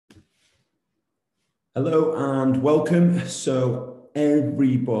Hello and welcome. So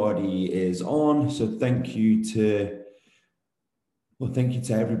everybody is on. So thank you to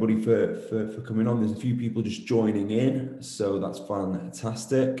everybody for coming on. There's a few people just joining in, so that's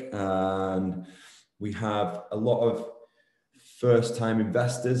fantastic. And we have a lot of first-time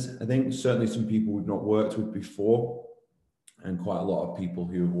investors. I think certainly some people we've not worked with before, and quite a lot of people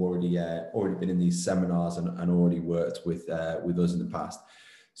who have already been in these seminars and already worked with us in the past.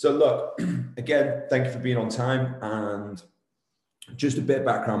 So look, again, thank you for being on time. And just a bit of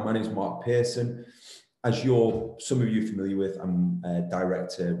background, my name is Mark Pearson. As some of you are familiar with, I'm a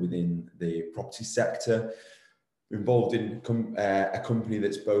director within the property sector, involved in a company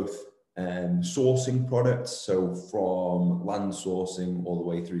that's both sourcing products, so from land sourcing all the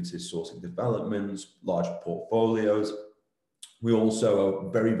way through to sourcing developments, large portfolios. We also are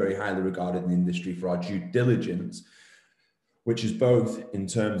very, very highly regarded in the industry for our due diligence, which is both in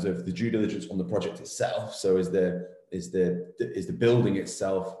terms of the due diligence on the project itself. So is the building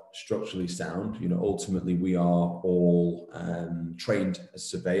itself structurally sound? You know, ultimately we are all trained as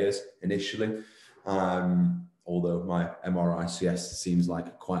surveyors initially, although my MRICS seems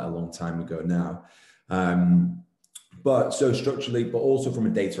like quite a long time ago now. But so structurally, but also from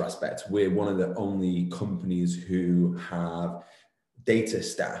a data aspect, we're one of the only companies who have data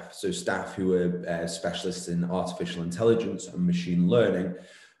staff, so staff who are specialists in artificial intelligence and machine learning.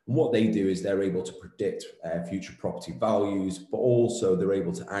 And what they do is they're able to predict future property values, but also they're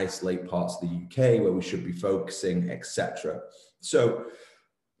able to isolate parts of the UK where we should be focusing, etc. So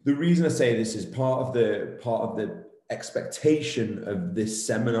the reason I say this is part of the expectation of this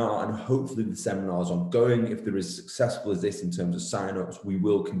seminar, and hopefully the seminar is ongoing. If they're as successful as this in terms of sign-ups, we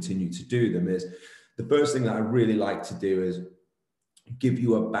will continue to do them. Is the first thing that I really like to do is give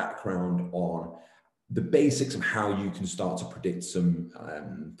you a background on the basics of how you can start to predict some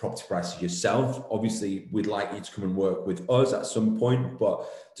property prices yourself. Obviously, we'd like you to come and work with us at some point, but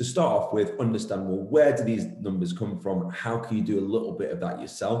to start off with, understand, well, where do these numbers come from? How can you do a little bit of that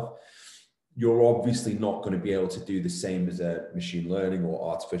yourself? You're obviously not going to be able to do the same as a machine learning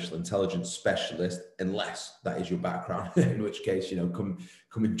or artificial intelligence specialist unless that is your background, in which case, you know, come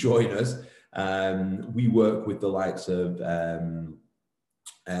and join us. We work with the likes of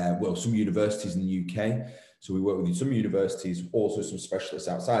some universities in the UK. So we work with some universities, also some specialists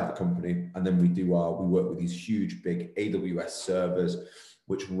outside the company. And then we work with these huge, big AWS servers,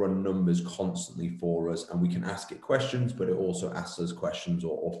 which run numbers constantly for us. And we can ask it questions, but it also asks us questions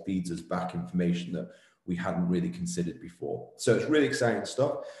or feeds us back information that we hadn't really considered before. So it's really exciting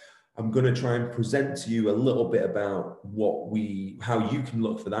stuff. I'm going to try and present to you a little bit about how you can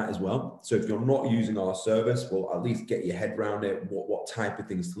look for that as well. So if you're not using our service, we'll at least get your head around it, what type of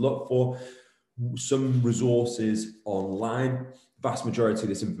things to look for. Some resources online. Vast majority of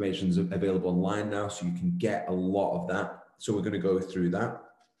this information is available online now, so you can get a lot of that. So we're going to go through that.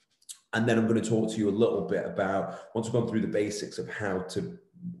 And then I'm going to talk to you a little bit about, once we've gone through the basics of how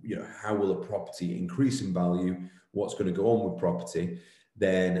will a property increase in value, what's going to go on with property,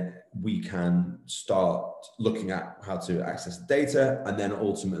 then we can start looking at how to access the data. And then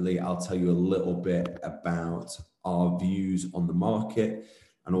ultimately, I'll tell you a little bit about our views on the market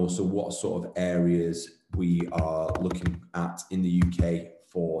and also what sort of areas we are looking at in the UK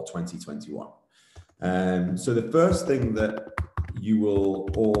for 2021. So the first thing that you will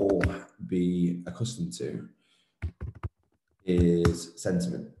all be accustomed to is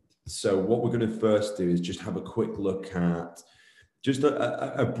sentiment. So what we're going to first do is just have a quick look at just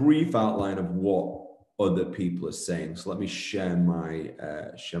a brief outline of what other people are saying. So let me share my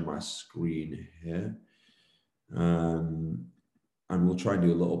screen here, and we'll try and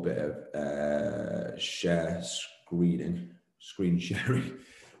do a little bit of screen sharing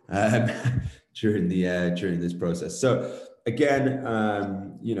during this process. So again,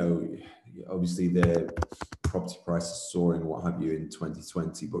 you know, obviously the property prices soaring, what have you, in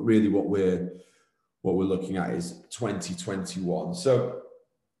 2020, but really what we're looking at is 2021. So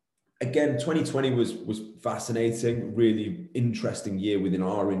again, 2020 was fascinating, really interesting year within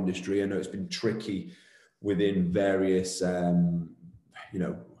our industry. I know it's been tricky within various, the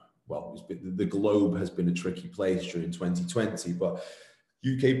globe has been a tricky place during 2020, but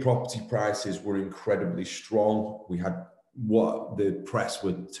UK property prices were incredibly strong. We had what the press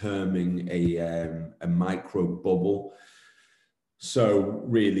were terming a micro bubble. So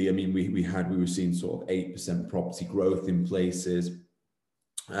really, I mean, we were seeing sort of 8% property growth in places.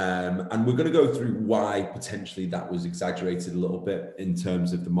 And we're going to go through why potentially that was exaggerated a little bit in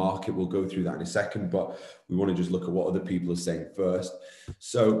terms of the market. We'll go through that in a second, but we want to just look at what other people are saying first.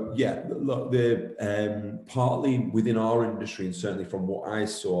 So yeah, look, partly within our industry, and certainly from what I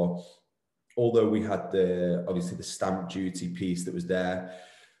saw, although we had obviously the stamp duty piece that was there,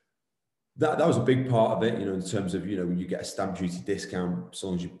 that was a big part of it, in terms of, you get a stamp duty discount so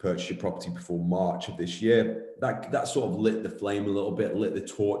long as you purchase your property before March of this year. That sort of lit the flame a little bit, lit the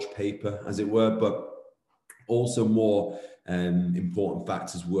torch paper, as it were. But also more important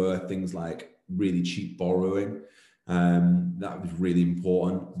factors were things like really cheap borrowing. That was really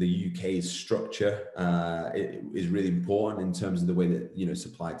important. The UK's structure is really important in terms of the way that,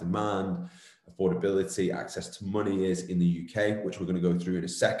 supply, demand, affordability, access to money is in the UK, which we're going to go through in a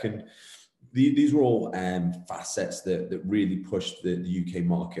second. These were all facets that really pushed the UK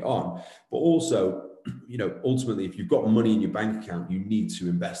market on. But also, ultimately, if you've got money in your bank account, you need to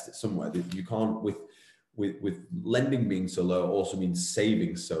invest it somewhere. You can't, with lending being so low, also means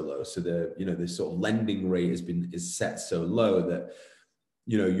savings so low. So the sort of lending rate is set so low that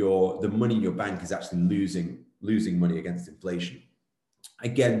the money in your bank is actually losing money against inflation.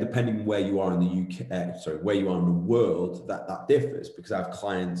 Again, depending where you are in the UK, where you are in the world, that differs, because I have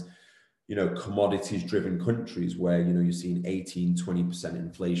clients, commodities driven countries where, you're seeing 18-20%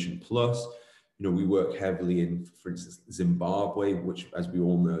 inflation plus. We work heavily in, for instance, Zimbabwe, which, as we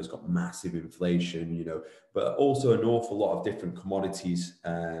all know, has got massive inflation, but also an awful lot of different commodities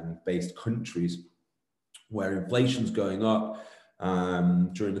based countries where inflation's going up.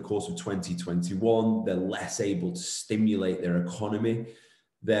 During the course of 2021, they're less able to stimulate their economy.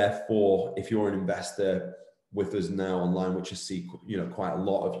 Therefore, if you're an investor with us now online, which I see, quite a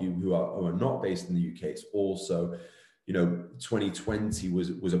lot of you who are not based in the UK, it's also, 2020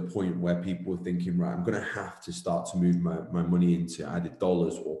 was a point where people were thinking, right, I'm going to have to start to move my money into either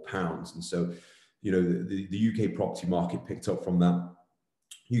dollars or pounds. And so, the UK property market picked up from that.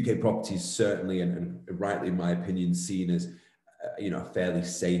 UK property is certainly, and rightly, in my opinion, seen as, a fairly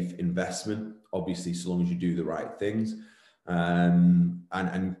safe investment, obviously, so long as you do the right things.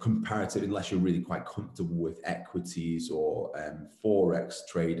 And comparative, unless you're really quite comfortable with equities or forex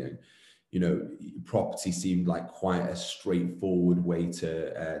trading, property seemed like quite a straightforward way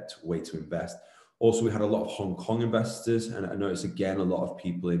to invest. Also, we had a lot of Hong Kong investors, and I notice again a lot of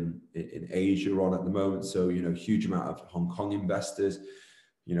people in Asia on at the moment. So huge amount of Hong Kong investors.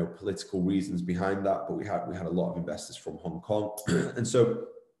 Political reasons behind that, but we had a lot of investors from Hong Kong, and so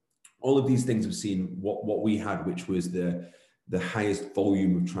all of these things have seen what we had, which was the highest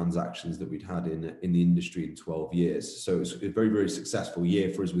volume of transactions that we'd had in the industry in 12 years. So it's a very, very successful year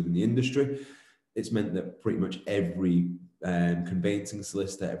for us within the industry. It's meant that pretty much every conveyancing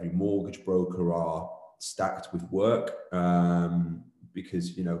solicitor, every mortgage broker are stacked with work because,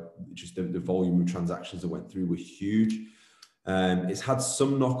 just the volume of transactions that went through were huge. It's had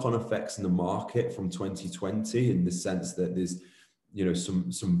some knock-on effects in the market from 2020 in the sense that there's,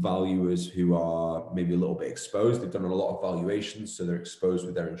 some valuers who are maybe a little bit exposed. They've done a lot of valuations, so they're exposed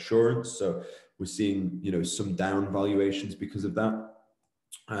with their insurance. So we're seeing, some down valuations because of that.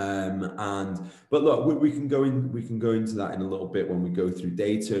 But look, we can go into that in a little bit when we go through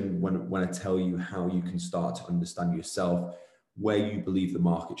data and when I tell you how you can start to understand yourself where you believe the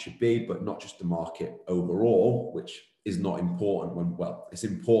market should be, but not just the market overall, which is not important it's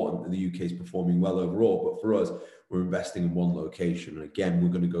important that the UK is performing well overall, but for us, we're investing in one location. And again, we're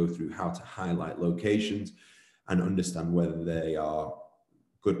going to go through how to highlight locations and understand whether they are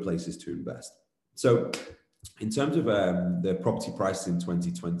good places to invest. So in terms of the property prices in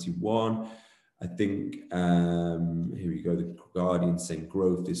 2021, I think, here we go, the Guardian saying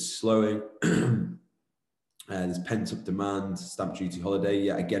growth is slowing. There's pent-up demand, stamp duty holiday.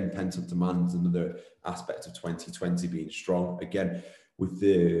 Yeah, again, pent-up demand is another aspect of 2020 being strong. Again, with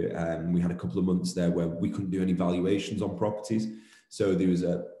we had a couple of months there where we couldn't do any valuations on properties. So there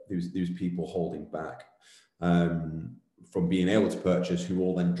was people holding back from being able to purchase, who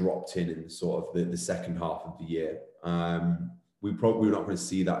all then dropped in sort of the second half of the year. We're not going to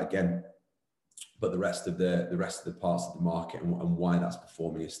see that again, but the rest of the parts of the market and why that's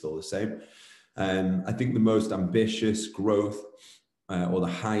performing is still the same. I think the most ambitious growth or the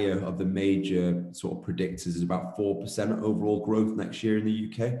higher of the major sort of predictors is about 4% overall growth next year in the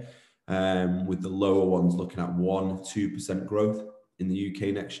UK, with the lower ones looking at 1-2% growth in the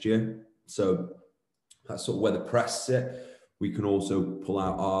UK next year. So that's sort of where the press sit. We can also pull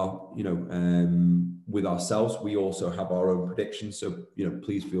out our, with ourselves, we also have our own predictions. So,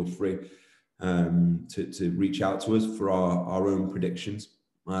 please feel free to reach out to us for our own predictions.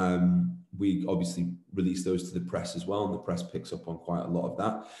 We obviously release those to the press as well, and the press picks up on quite a lot of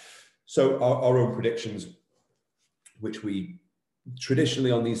that. So our own predictions, which we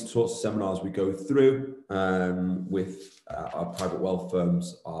traditionally on these sorts of seminars we go through with our private wealth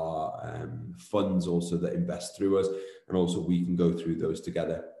firms, our funds also that invest through us, and also we can go through those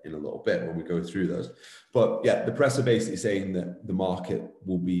together in a little bit when we go through those. But yeah, the press are basically saying that the market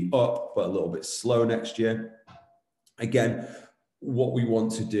will be up but a little bit slow next year. Again, what we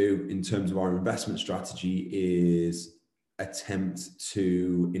want to do in terms of our investment strategy is attempt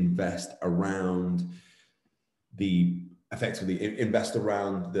to invest around effectively invest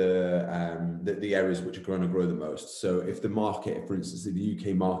around the areas which are going to grow the most. So if the market, for instance, if the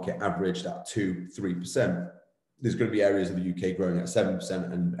UK market averaged at 2-3%, there's going to be areas of the UK growing at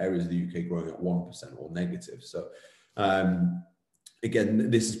 7% and areas of the UK growing at 1% or negative. So again,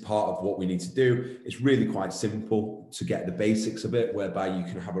 this is part of what we need to do. It's really quite simple to get the basics of it, whereby you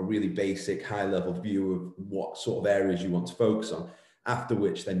can have a really basic high level view of what sort of areas you want to focus on, after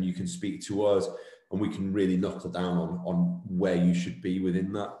which then you can speak to us and we can really knuckle down on where you should be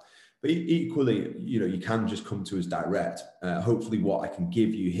within that. But equally, you can just come to us direct. Hopefully what I can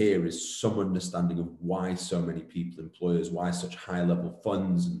give you here is some understanding of why so many people employ us, why such high level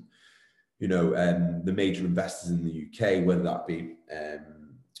funds and the major investors in the UK, whether that be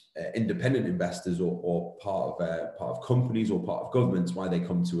independent investors or part of companies or part of governments, why they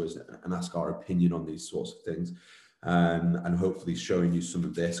come to us and ask our opinion on these sorts of things. And hopefully showing you some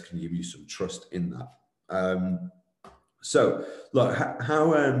of this can give you some trust in that. So look,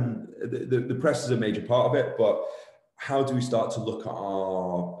 how the press is a major part of it, but how do we start to look at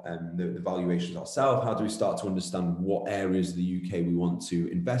our the valuations ourselves? How do we start to understand what areas of the UK we want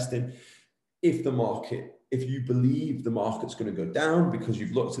to invest in? If you believe the market's going to go down because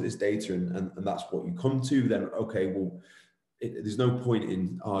you've looked at this data and that's what you come to, then okay, well, there's no point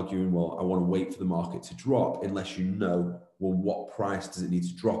in arguing, well, I want to wait for the market to drop unless you know, well, what price does it need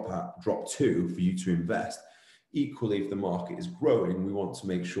to drop to for you to invest? Equally, if the market is growing, we want to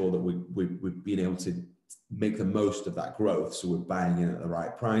make sure that we're being able to make the most of that growth. So we're buying in at the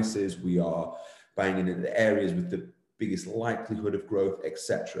right prices. We are buying in at the areas with the biggest likelihood of growth,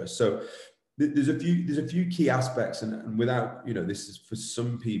 etc. So there's a few key aspects, and without, this is for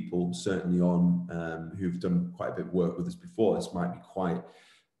some people certainly who've done quite a bit of work with us before, this might be quite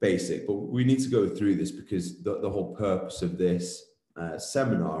basic, but we need to go through this because the whole purpose of this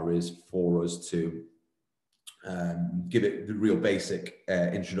seminar is for us to give it the real basic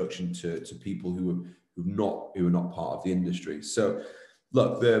introduction to people who are not part of the industry. So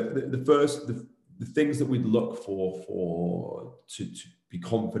look, the things that we'd look for to be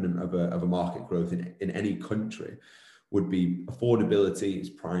confident of a market growth in any country would be affordability is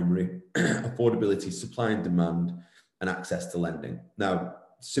primary, affordability, supply and demand, and access to lending. Now,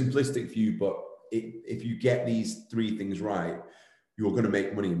 simplistic view, but if you get these three things right, you're going to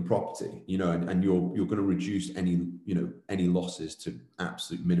make money in property, and you're going to reduce any losses to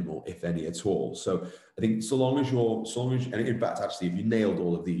absolute minimal, if any at all. So I think so long as and in fact, actually, if you nailed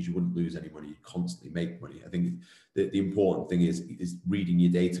all of these, you wouldn't lose any money. You constantly make money. I think the important thing is reading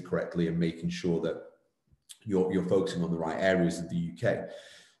your data correctly and making sure that you're focusing on the right areas of the UK.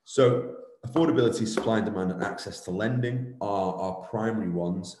 So affordability, supply and demand, and access to lending are our primary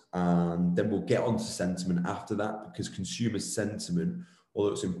ones. And then we'll get onto sentiment after that, because consumer sentiment,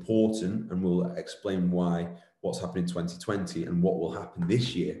 although it's important, and we'll explain what's happened in 2020 and what will happen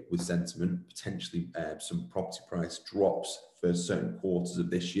this year with sentiment, potentially some property price drops for certain quarters of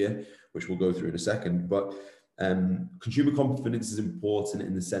this year, which we'll go through in a second. But consumer confidence is important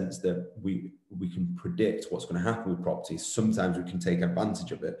in the sense that we can predict what's going to happen with properties. Sometimes we can take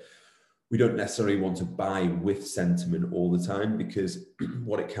advantage of it. We don't necessarily want to buy with sentiment all the time, because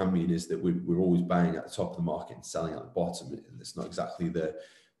what it can mean is that we're always buying at the top of the market and selling at the bottom. It's not exactly the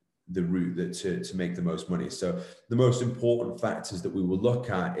route to make the most money. So the most important factors that we will look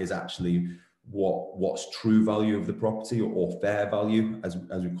at is actually what's true value of the property, or fair value, as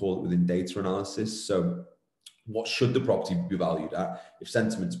we call it within data analysis. So what should the property be valued at? If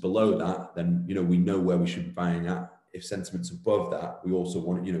sentiment's below that, then we know where we should be buying at. If sentiment's above that, we also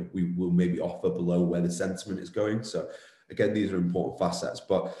want, we will maybe offer below where the sentiment is going. So again, these are important facets,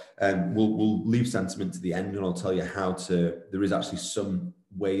 but we'll leave sentiment to the end, and I'll tell you there is actually some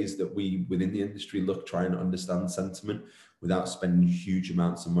ways that we within the industry try and understand sentiment without spending huge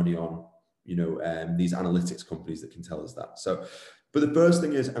amounts of money on, these analytics companies that can tell us that. So, but the first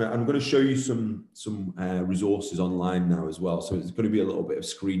thing is, and I'm going to show you some resources online now as well. So it's going to be a little bit of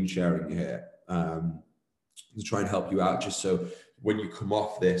screen sharing here. To try and help you out, just so when you come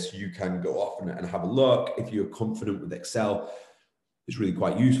off this, you can go off and have a look. If you're confident with Excel, it's really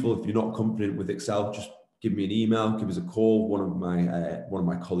quite useful. If you're not confident with Excel, just give me an email, give us a call. One of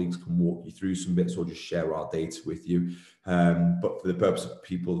my colleagues can walk you through some bits or just share our data with you. But for the purpose of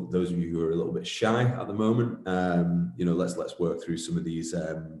people, those of you who are a little bit shy at the moment, let's work through some of these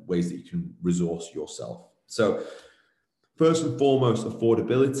ways that you can resource yourself. So first and foremost,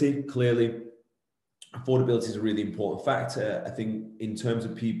 affordability. Clearly, affordability is a really important factor. I think in terms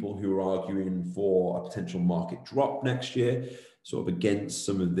of people who are arguing for a potential market drop next year, sort of against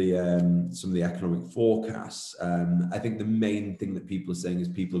some of the economic forecasts, I think the main thing that people are saying is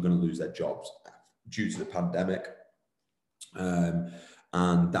people are going to lose their jobs due to the pandemic, and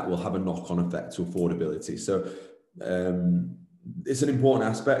that will have a knock-on effect to affordability. So it's an important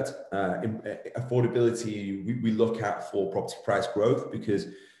aspect. Affordability we look at for property price growth, because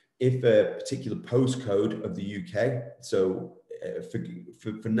if a particular postcode of the UK, so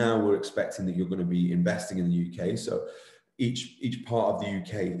for now, we're expecting that you're going to be investing in the UK. So each part of the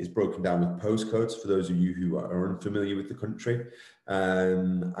UK is broken down with postcodes for those of you who are unfamiliar with the country,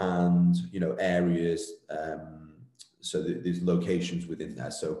 and areas. So there's locations within there,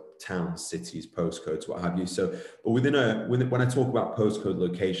 so towns, cities, postcodes, what have you. So, but when I talk about postcode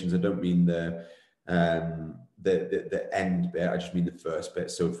locations, I don't mean the end bit. I just mean the first bit.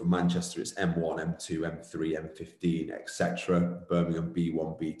 So for Manchester, it's M1, M2, M3, M15, etc. Birmingham,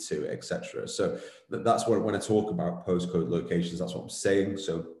 B1, B2, etc. So that's what, when I talk about postcode locations, that's what I'm saying.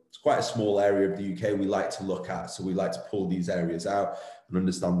 So it's quite a small area of the UK we like to look at. So we like to pull these areas out and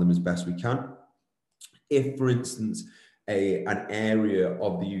understand them as best we can. If, for instance, an area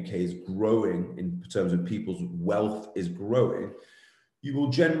of the UK is growing in terms of people's wealth is growing, you will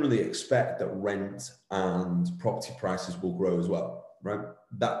generally expect that rent and property prices will grow as well, right?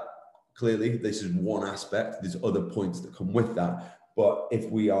 That clearly, this is one aspect. There's other points that come with that. But if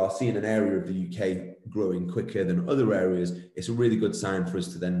we are seeing an area of the UK growing quicker than other areas, it's a really good sign for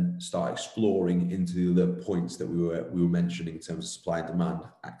us to then start exploring into the points that we were mentioning in terms of supply and demand,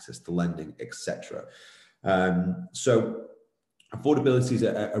 access to lending, etc. So affordability is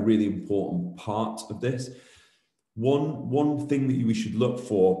a really important part of this. One thing that we should look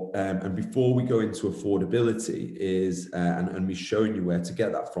for, and before we go into affordability, is and me showing you where to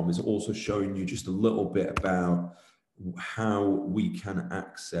get that from, is also showing you just a little bit about how we can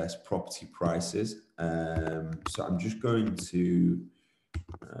access property prices. So I'm just going to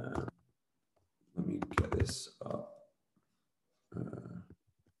let me get this up.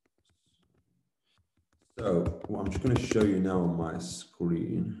 So I'm just going to show you now on my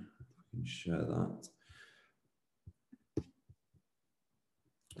screen. I can share that.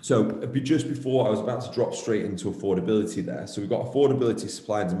 So just before, I was about to drop straight into affordability there. So we've got affordability,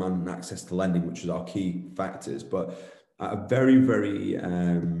 supply and demand, and access to lending, which is our key factors. But at a very, very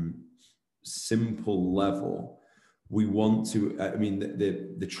simple level, we want to,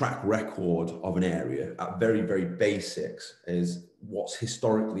 the track record of an area at very, very basics is what's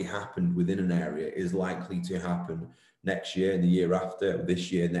historically happened within an area is likely to happen next year and the year after,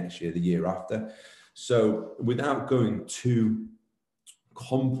 this year, next year, the year after. So without going too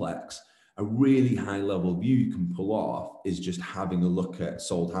complex, a really high level view you can pull off is just having a look at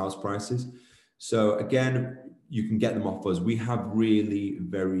sold house prices. So again, you can get them off us. We have really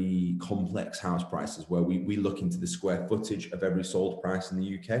very complex house prices where we look into the square footage of every sold price in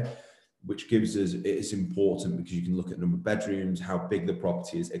the UK, which gives us, it's important because you can look at number of bedrooms, how big the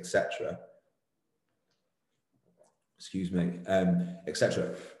property is, etc. Excuse me,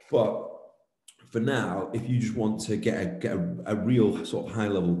 etc. But for now, if you just want to get a real sort of high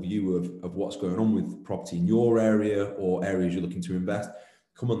level view of what's going on with property in your area or areas you're looking to invest,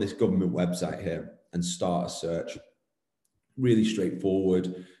 come on this government website here and start a search. Really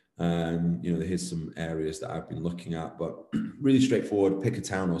straightforward. Here's some areas that I've been looking at, but really straightforward. Pick a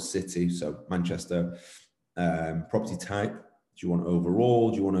town or city. So Manchester, property type. Do you want overall?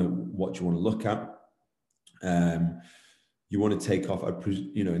 What do you want to look at? You want to take off,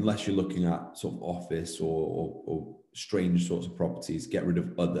 unless you're looking at sort of office or strange sorts of properties, get rid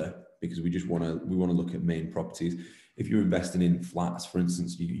of other, because we want to look at main properties. If you're investing in flats, for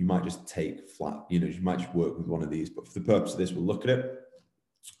instance, you might just take flat, you might just work with one of these, but for the purpose of this, we'll look at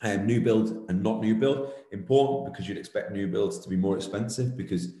it. New build and not new build, important because you'd expect new builds to be more expensive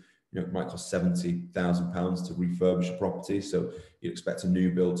because it might cost £70,000 to refurbish a property. So you'd expect a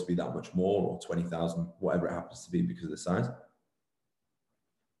new build to be that much more, or 20,000, whatever it happens to be because of the size.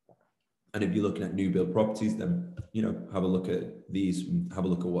 And if you're looking at new build properties, then, have a look at these and have a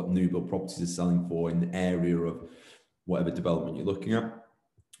look at what new build properties are selling for in the area of whatever development you're looking at.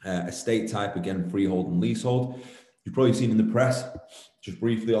 Estate type, again, freehold and leasehold. You've probably seen in the press, just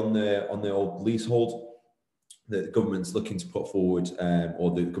briefly on the old leasehold, that the government's looking to put forward,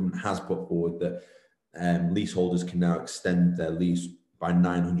 or the government has put forward, that leaseholders can now extend their lease by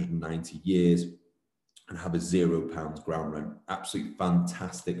 990 years and have a £0 ground rent. Absolutely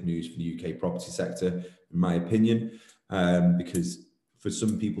fantastic news for the UK property sector, in my opinion, because for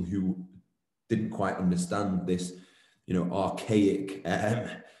some people who didn't quite understand this, archaic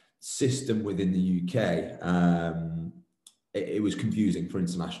system within the UK, it was confusing for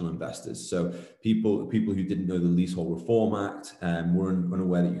international investors. So people who didn't know the Leasehold Reform Act were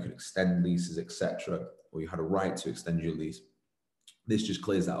unaware that you could extend leases, etc., or you had a right to extend your lease. This just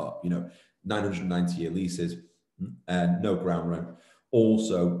clears that up. 990-year leases, no ground rent.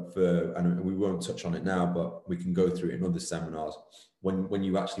 Also, and we won't touch on it now, but we can go through it in other seminars. When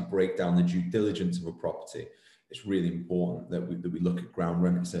you actually break down the due diligence of a property, it's really important that we look at ground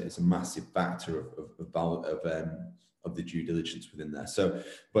rent. It's a massive factor of the due diligence within there. So,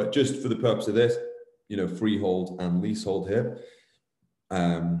 but just for the purpose of this, freehold and leasehold here,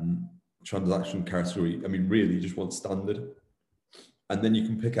 transaction category, really just want standard. And then you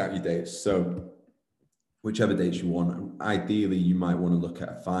can pick out your dates. So whichever dates you want. Ideally, you might want to look at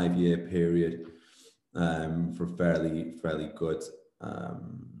a 5-year period for a fairly good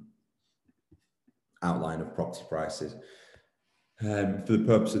outline of property prices. For the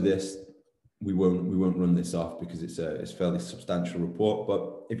purpose of this, we won't run this off because it's a fairly substantial report.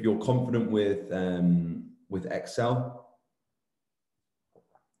 But if you're confident with Excel,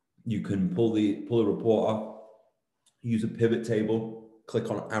 you can pull a report off, use a pivot table, click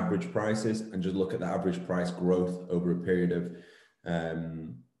on average prices, and just look at the average price growth over a period of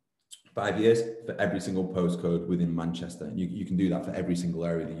 5 years for every single postcode within Manchester. You can do that for every single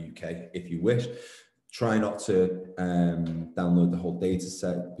area of the UK if you wish. Try not to download the whole data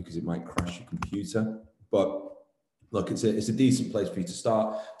set because it might crash your computer. But look, it's a decent place for you to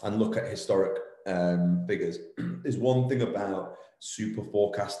start and look at historic figures. There's one thing about super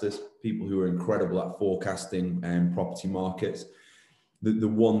forecasters, people who are incredible at forecasting property markets. The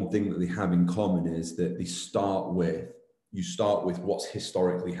one thing that they have in common is that you start with what's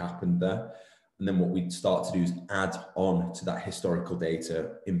historically happened there. And then what we start to do is add on to that historical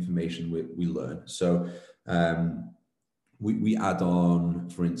data information we learn. So we add on,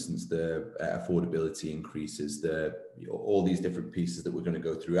 for instance, the affordability increases, all these different pieces that we're going to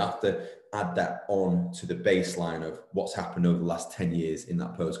go through after, add that on to the baseline of what's happened over the last 10 years in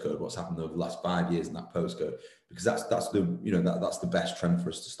that postcode, what's happened over the last 5 years in that postcode, because that's the best trend for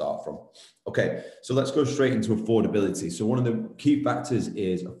us to start from. Okay, so let's go straight into affordability. So one of the key factors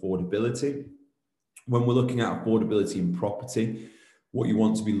is affordability. When we're looking at affordability in property, what you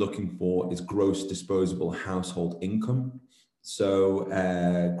want to be looking for is gross disposable household income. So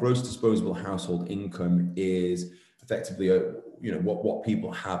gross disposable household income is effectively what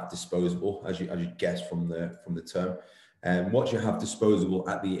people have disposable, as you guess from the term, and what you have disposable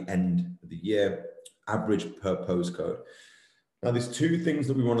at the end of the year, average per postcode. Now, there's two things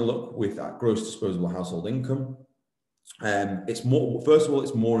that we want to look with at gross disposable household income. It's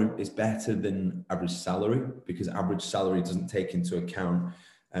better than average salary, because average salary doesn't take into account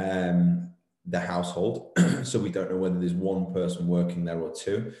the household. So we don't know whether there's one person working there or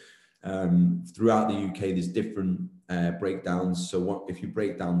two. Throughout the UK, there's different breakdowns. So if you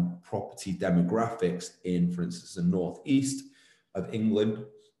break down property demographics in, for instance, the northeast of England,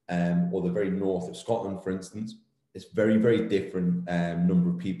 or the very north of Scotland, for instance, it's very, very different number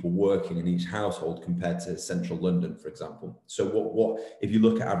of people working in each household compared to central London, for example. So what if you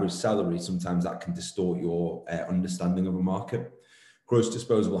look at average salary, sometimes that can distort your understanding of a market. Gross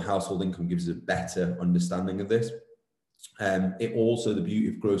disposable household income gives us a better understanding of this. It also, the beauty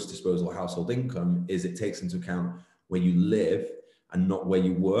of gross disposable household income is it takes into account where you live and not where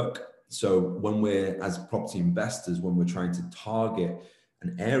you work. So when we're, as property investors, when we're trying to target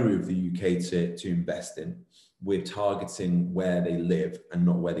an area of the UK to invest in, we're targeting where they live and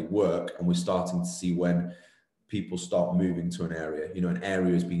not where they work. And we're starting to see when people start moving to an area, an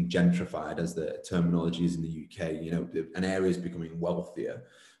area is being gentrified, as the terminology is in the UK, an area is becoming wealthier.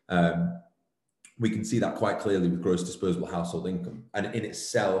 We can see that quite clearly with gross disposable household income. And in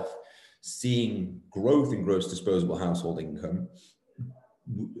itself, seeing growth in gross disposable household income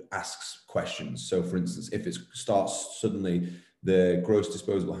asks questions. So for instance, if it starts suddenly, the gross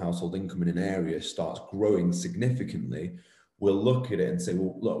disposable household income in an area starts growing significantly, we'll look at it and say,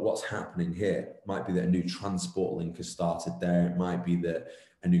 well, look, what's happening here? It might be that a new transport link has started there. It might be that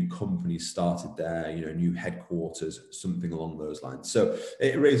a new company started there, new headquarters, something along those lines. So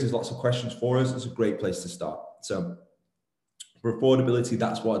it raises lots of questions for us. It's a great place to start. So for affordability,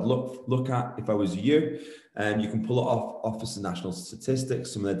 that's what I'd look at if I was you. You can pull it off Office of National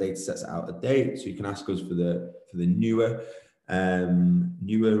Statistics. Some of the data sets are out of date, so you can ask us for the newer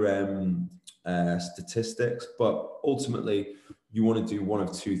statistics, but ultimately you want to do one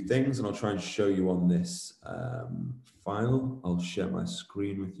of two things, and I'll try and show you on this file. I'll share my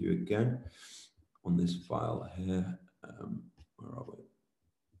screen with you again on this file here. Where are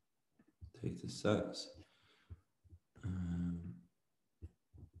we? Data sets.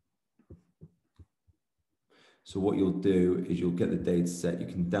 So what you'll do is you'll get the data set, you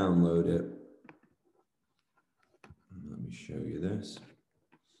can download it. Let me show you this.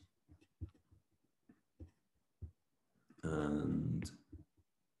 And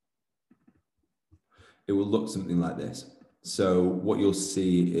it will look something like this. So what you'll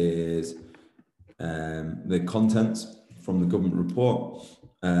see is the contents from the government report,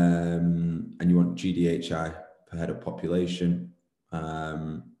 and you want GDHI per head of population.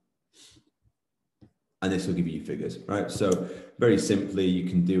 And this will give you your figures, right? So very simply, you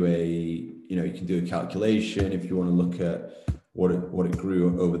can do a calculation. If you want to look at what it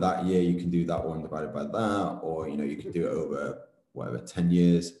grew over that year, you can do that one divided by that, or you can do it over whatever 10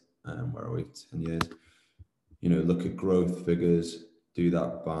 years. Where are we? 10 years. Look at growth figures. Do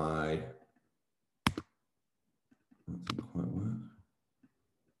that by. That didn't quite work.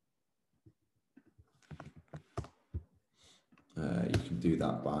 You can do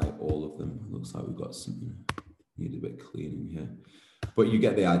that by all of them. Looks like we've got something, need a bit of cleaning here, but you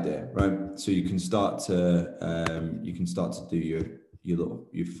get the idea, right? So you can start to do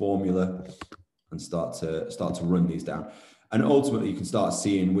your formula and start to run these down, and ultimately you can start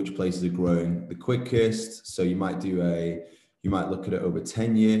seeing which places are growing the quickest. So you might look at it over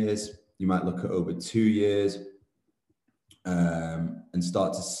 10 years, you might look at over 2 years, and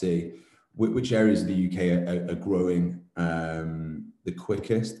start to see which areas of the UK are growing the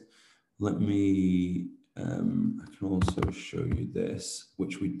quickest. Let me, I can also show you this,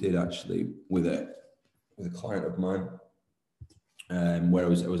 which we did actually with a client of mine, where I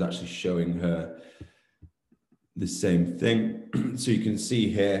was actually showing her the same thing. So you can see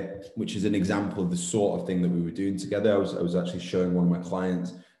here, which is an example of the sort of thing that we were doing together. I was actually showing one of my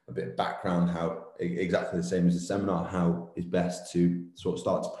clients a bit of background, how exactly the same as the seminar, how it's best to sort of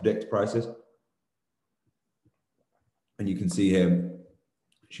start to predict prices. And you can see here,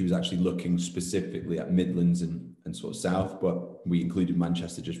 she was actually looking specifically at Midlands and sort of South, but we included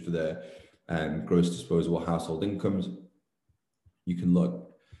Manchester just for the gross disposable household incomes. You can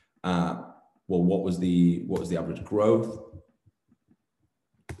look at, well, what was the average growth?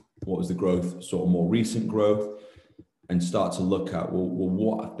 What was the growth, sort of more recent growth? And start to look at, well,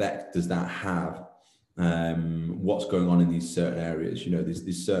 what effect does that have? What's going on in these certain areas?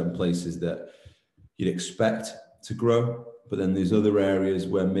 There's certain places that you'd expect to grow, but then there's other areas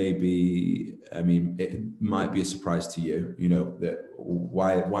where maybe, it might be a surprise to you, that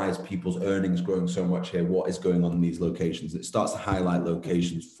why is people's earnings growing so much here? What is going on in these locations? It starts to highlight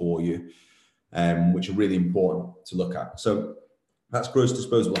locations for you, which are really important to look at. So that's gross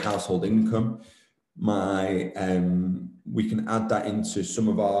disposable household income. We can add that into some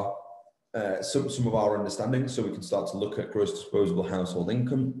of our understanding, so we can start to look at gross disposable household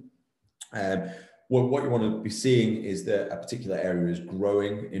income. What you want to be seeing is that a particular area is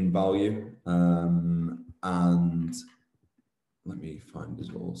growing in value, and let me find as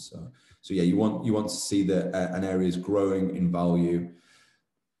well. So yeah, you want to see that an area is growing in value.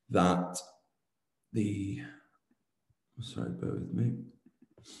 Bear with me.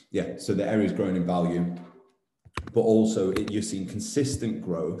 Yeah, so the area is growing in value, but also you're seeing consistent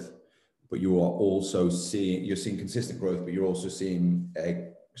growth, but you're seeing consistent growth, but you're also seeing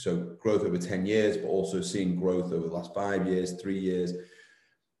growth over 10 years, but also seeing growth over the last 5 years, 3 years,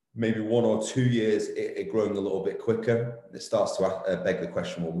 maybe 1 or 2 years, it growing a little bit quicker. It starts to beg the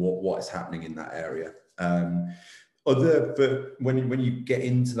question, well, what is happening in that area? When you get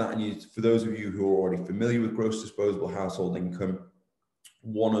into that, and for those of you who are already familiar with gross disposable household income,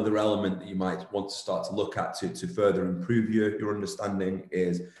 one other element that you might want to start to look at to further improve your understanding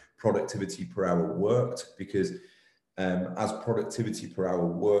is productivity per hour worked, because as productivity per hour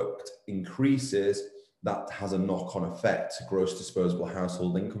worked increases, that has a knock-on effect to gross disposable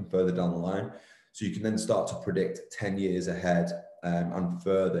household income further down the line. So you can then start to predict 10 years ahead and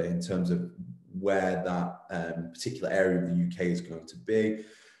further in terms of where that particular area of the UK is going to be.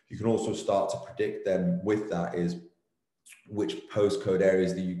 You can also start to predict then with that is which postcode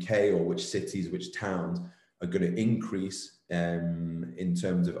areas of the UK, or which cities, which towns are going to increase in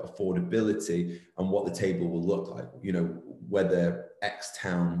terms of affordability, and what the table will look like. Whether X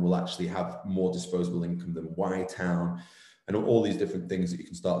town will actually have more disposable income than Y town, and all these different things that you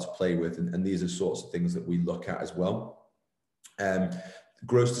can start to play with. And these are sorts of things that we look at as well.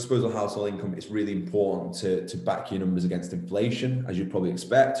 gross disposable household income, it's really important to back your numbers against inflation, as you'd probably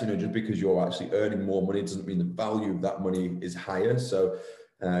expect. You know, just because you're actually earning more money doesn't mean the value of that money is higher. So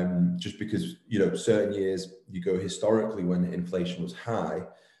just because, you know, certain years you go historically when inflation was high,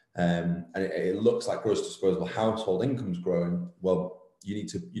 and it looks like gross disposable household income's growing, well, you need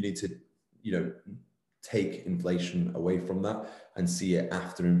to, you know, take inflation away from that and see it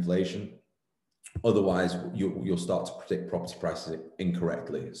after inflation. Otherwise, you'll start to predict property prices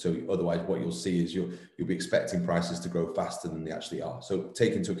incorrectly. So otherwise, what you'll see is you'll be expecting prices to grow faster than they actually are. So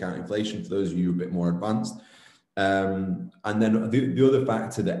take into account inflation for those of you a bit more advanced. And then the other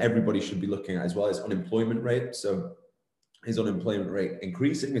factor that everybody should be looking at as well is unemployment rate. So is unemployment rate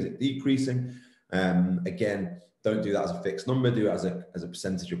increasing? Is it decreasing? Again, don't do that as a fixed number. Do it as a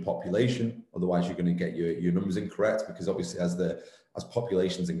percentage of population. Otherwise, you're going to get your numbers incorrect, because obviously as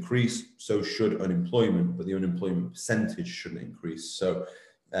populations increase, so should unemployment, but the unemployment percentage shouldn't increase. So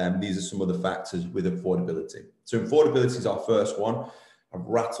these are some of the factors with affordability. So affordability is our first one. I've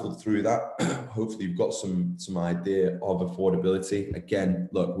rattled through that. Hopefully you've got some idea of affordability. Again,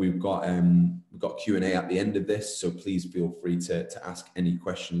 look, we've got Q&A at the end of this, so please feel free to ask any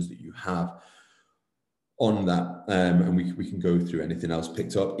questions that you have on that, and we can go through anything else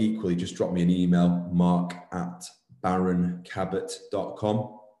picked up. Equally, just drop me an email,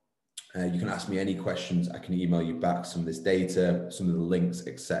 mark@baroncabot.com. You can ask me any questions. I can email you back some of this data, some of the links,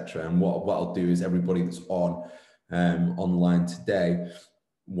 etc. And what I'll do is everybody that's online today,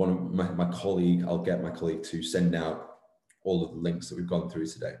 one of my colleague, I'll get my colleague to send out all of the links that we've gone through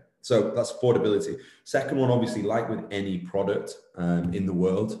today. So that's affordability. Second one, obviously, like with any product in the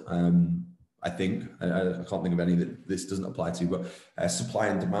world, I think, I can't think of any that this doesn't apply to, but supply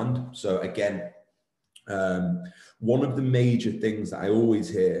and demand. So again, one of the major things that I always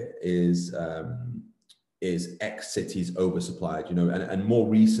hear is X cities oversupplied, you know, and more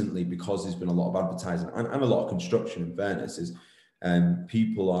recently, because there's been a lot of advertising and a lot of construction, in fairness, is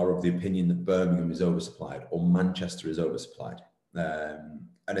people are of the opinion that Birmingham is oversupplied or Manchester is oversupplied.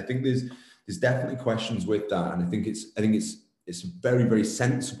 And I think there's definitely questions with that. And I think it's a very, very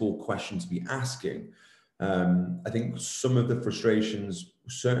sensible question to be asking. I think some of the frustrations,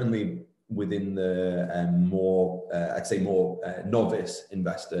 certainly within the more novice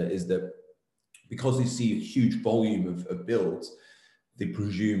investor, is that because they see a huge volume of builds, they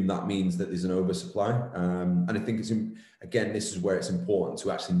presume that means that there's an oversupply. And I think again, this is where it's important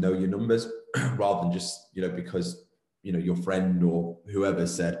to actually know your numbers rather than just, you know, because, you know, your friend or whoever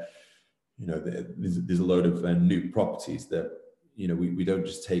said, you know, there's a load of new properties, that, you know, we don't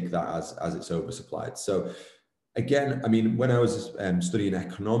just take that as it's oversupplied. So again, I mean, when I was studying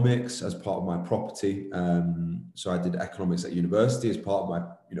economics as part of my property, so I did economics at university as part of my,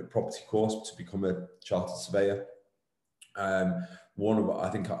 you know, property course to become a chartered surveyor. One of, I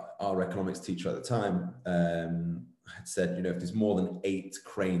think our economics teacher at the time had said, you know, if there's more than 8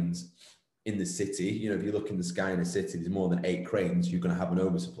 cranes in the city, you know, if you look in the sky in a city, there's more than 8 cranes, you're going to have an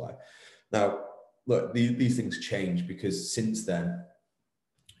oversupply. Now, look, these things change, because since then,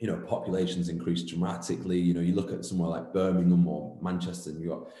 you know, populations increased dramatically. You know, you look at somewhere like Birmingham or Manchester, and you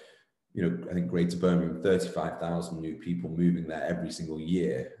got, you know, I think Greater Birmingham, 35,000 new people moving there every single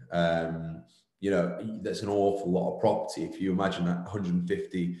year. You know, that's an awful lot of property. If you imagine that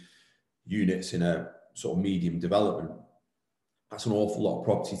 150 units in a sort of medium development, that's an awful lot of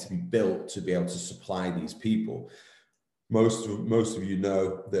property to be built to be able to supply these people. Most of you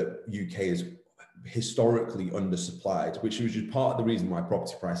know that UK is historically undersupplied, which is part of the reason why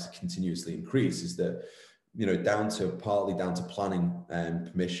property prices continuously increase, is that, you know, partly down to planning and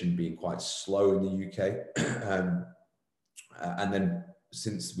permission being quite slow in the UK. And then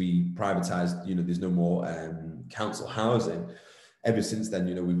since we privatized, you know, there's no more council housing. Ever since then,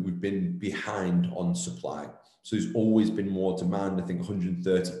 you know, we've been behind on supply. So there's always been more demand. I think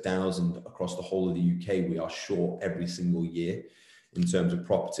 130,000 across the whole of the UK, we are short every single year in terms of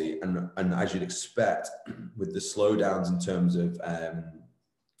property. And as you'd expect, with the slowdowns in terms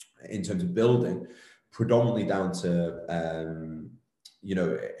of building, predominantly down to, you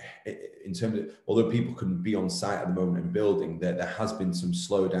know, in terms of, although people can be on site at the moment and building, there has been some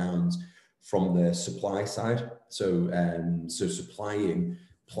slowdowns from the supply side. So supplying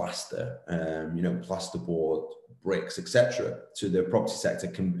plaster, you know, plasterboard, bricks, etc., to the property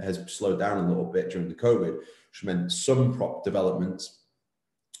sector has slowed down a little bit during the COVID, which meant some prop developments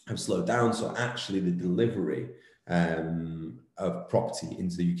have slowed down. So actually the delivery of property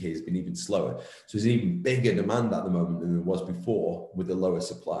into the UK has been even slower. So there's an even bigger demand at the moment than there was before with the lower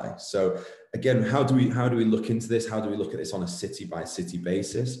supply. So again, how do we look into this? How do we look at this on a city by city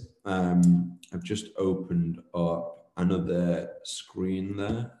basis? I've just opened up another screen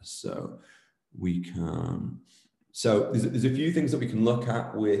there, so we can. So there's a few things that we can look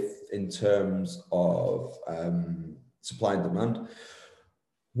at with in terms of supply and demand.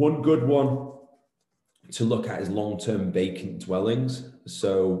 One good one to look at is long-term vacant dwellings.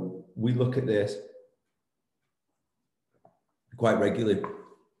 So we look at this quite regularly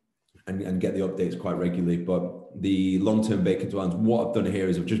and get the updates quite regularly. But the long-term vacant dwellings, what I've done here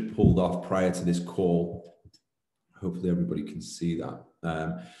is I've just pulled off prior to this call. Hopefully everybody can see that.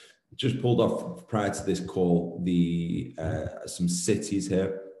 Just pulled off prior to this call the some cities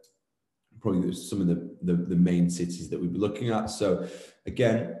here. Probably some of the main cities that we'll be looking at. So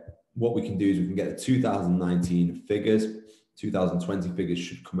again, what we can do is we can get the 2019 figures. 2020 figures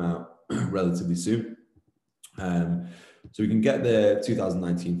should come out relatively soon. So we can get the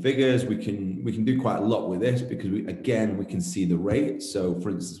 2019 figures. We can do quite a lot with this because we can see the rate. So for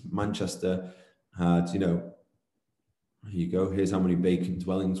instance, Manchester had, here you go. Here's how many vacant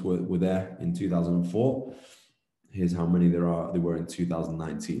dwellings were there in 2004. Here's how many there were in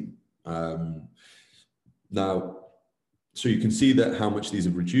 2019. Now, so you can see that how much these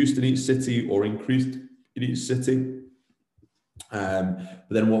have reduced in each city or increased in each city. But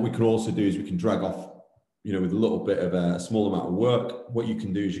then what we can also do is we can drag off, with a little bit of a small amount of work. What you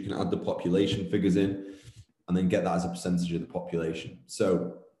can do is you can add the population figures in and then get that as a percentage of the population.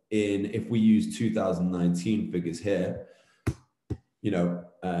 So if we use 2019 figures here,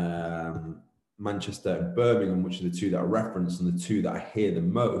 Manchester and Birmingham, which are the two that are referenced and the two that I hear the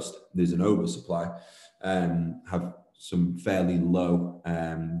most, there's an oversupply, have some fairly low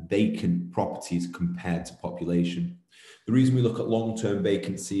vacant properties compared to population. The reason we look at long-term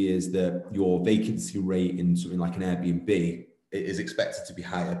vacancy is that your vacancy rate in something like an Airbnb is expected to be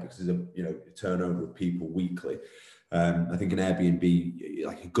higher because there's a turnover of people weekly. I think an Airbnb,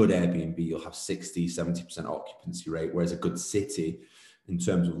 like a good Airbnb, you'll have 60, 70% occupancy rate, whereas a good city, in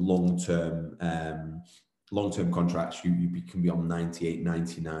terms of long-term contracts, you can be on 98,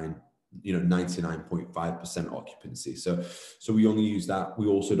 99, 99.5% occupancy. So we only use that. We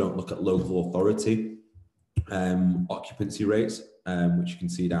also don't look at local authority occupancy rates, which you can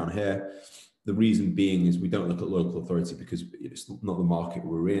see down here. The reason being is we don't look at local authority because it's not the market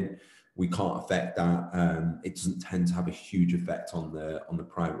we're in. We can't affect that. It doesn't tend to have a huge effect on the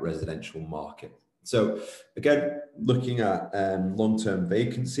private residential market. So again, looking at long-term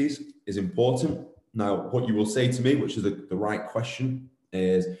vacancies is important. Now, what you will say to me, which is the right question,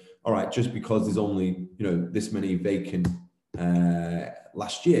 is, all right, just because there's only this many vacant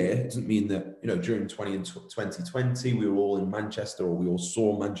last year, it doesn't mean that during 2020 we were all in Manchester or we all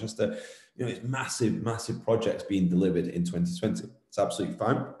saw Manchester. It's massive projects being delivered in 2020. It's absolutely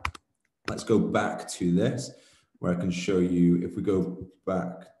fine. Let's go back to this, where I can show you. If we go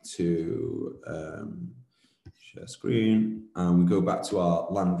back to share screen and we go back to our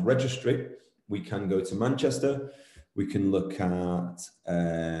land registry, we can go to Manchester. We can look at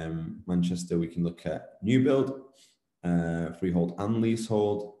Manchester. We can look at new build, freehold and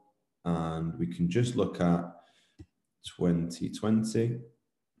leasehold, and we can just look at 2020.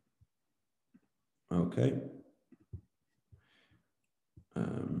 Okay.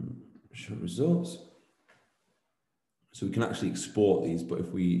 Show results. So we can actually export these, but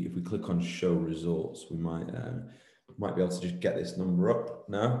if we click on show results, we might be able to just get this number up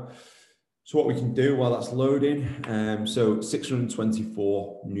now. So what we can do while that's loading, so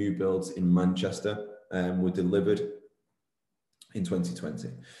 624 new builds in Manchester were delivered in 2020.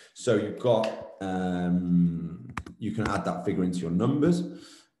 So you've got, you can add that figure into your numbers,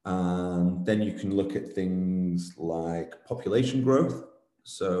 and then you can look at things like population growth.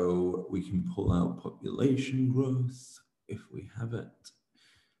 So we can pull out population growth if we have it.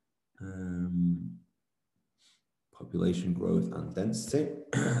 Population growth and density.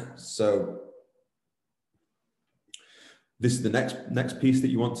 So this is the next piece that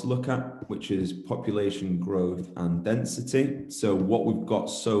you want to look at, which is population growth and density. So what we've got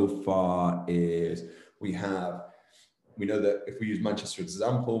so far is we know that if we use Manchester as an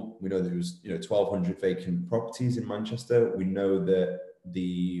example, we know there was 1,200 vacant properties in Manchester. We know that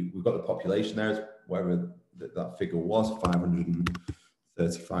we've got the population there, wherever that figure was,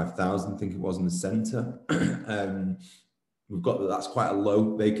 535,000, I think it was in the centre. We've got that's quite a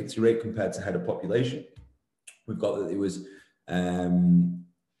low vacancy rate compared to head of population. We've got that it was,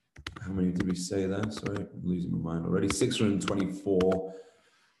 how many did we say there? Sorry, I'm losing my mind already. 624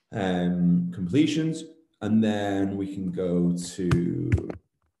 completions. And then we can go to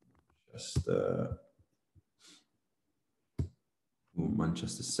just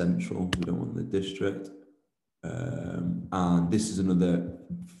Manchester Central. We don't want the district. And this is another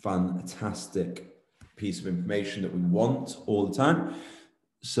fantastic piece of information that we want all the time.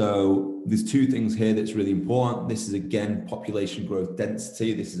 So there's two things here that's really important. This is, again, population growth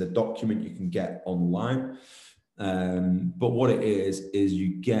density. This is a document you can get online. But what it is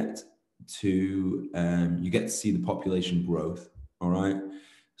you get to see the population growth. All right.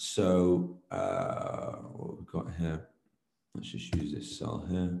 So what we've got here, let's just use this cell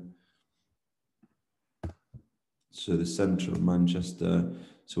here. So the centre of Manchester.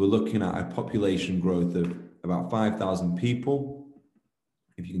 So we're looking at a population growth of about 5,000 people.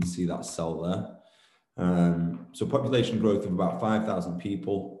 If you can see that cell there. So population growth of about 5,000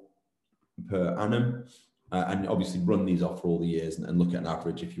 people per annum. And obviously run these off for all the years and look at an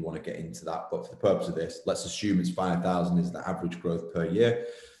average if you want to get into that. But for the purpose of this, let's assume it's 5,000 is the average growth per year.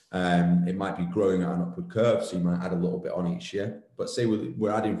 It might be growing at an upward curve, so you might add a little bit on each year. But say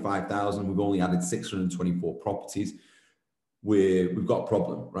we're adding 5,000, we've only added 624 properties. We've got a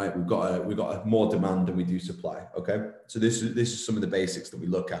problem, right? We've got more demand than we do supply. Okay, so this is some of the basics that we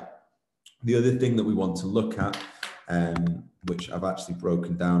look at. The other thing that we want to look at, which I've actually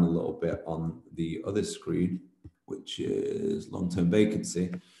broken down a little bit on the other screen, which is long-term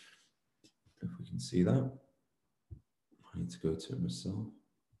vacancy. If we can see that, I need to go to it myself.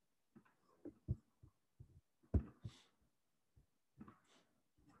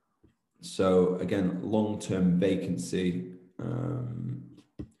 So again, long-term vacancy.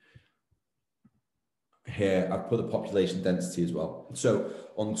 Here I've put the population density as well. So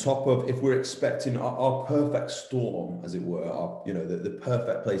on top of, if we're expecting our perfect storm, as it were, the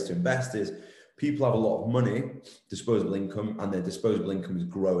perfect place to invest is people have a lot of money, disposable income, and their disposable income is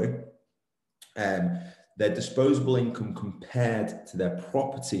growing. Their disposable income compared to their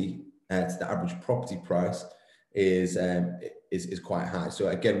property, to the average property price, is quite high. So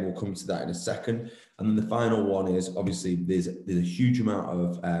again, we'll come to that in a second. And then the final one is, obviously there's a huge amount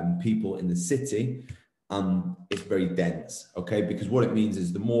of people in the city, and it's very dense. Okay, because what it means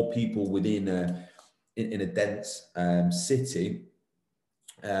is the more people within in a dense city,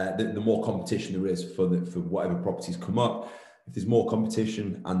 the more competition there is for whatever properties come up. If there's more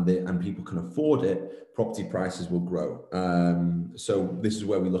competition and people can afford it, property prices will grow. So this is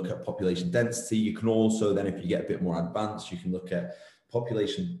where we look at population density. You can also then, if you get a bit more advanced, you can look at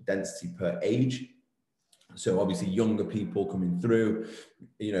population density per age. So obviously younger people coming through,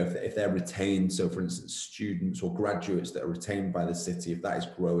 if they're retained, so for instance, students or graduates that are retained by the city, if that is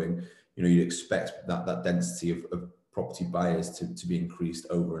growing, you'd expect that density of property buyers to be increased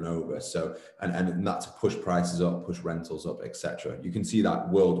over and over. So, and that to push prices up, push rentals up, etc. You can see that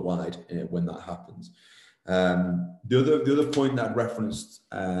worldwide when that happens. The other point that I referenced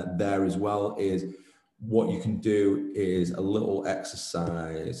there as well is what you can do is a little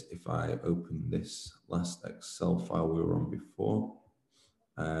exercise. If I open this last Excel file we were on before,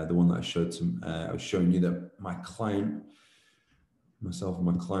 the one that I was showing you that myself and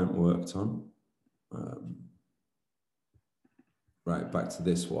my client worked on. Right, back to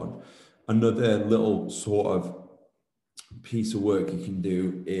this one. Another little sort of piece of work you can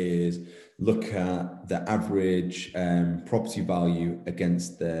do is look at the average property value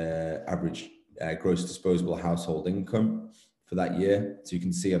against the average gross disposable household income for that year. So you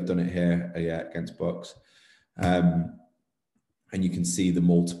can see I've done it here against Bucks. And you can see the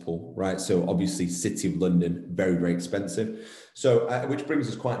multiple, right? So obviously City of London, very, very expensive. So which brings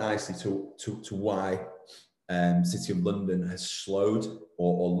us quite nicely to why City of London has slowed,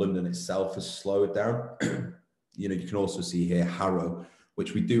 or London itself has slowed down. You can also see here Harrow,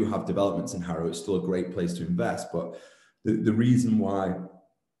 which we do have developments in Harrow. It's still a great place to invest, but the reason why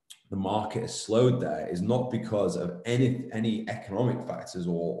the market has slowed there is not because of any economic factors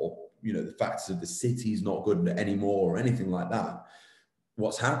or the factors of the city is not good anymore or anything like that.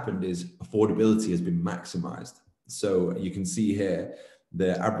 What's happened is affordability has been maximized. So you can see here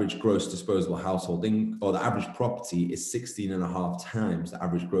the average gross disposable household income, or the average property, is 16.5 times the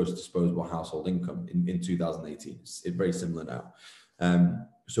average gross disposable household income in 2018. It's very similar now.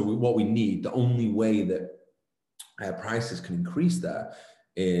 So what we need, the only way that prices can increase there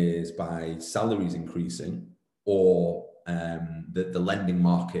is by salaries increasing, or the lending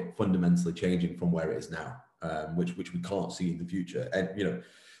market fundamentally changing from where it is now, which we can't see in the future. And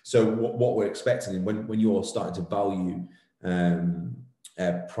so what we're expecting when you're starting to value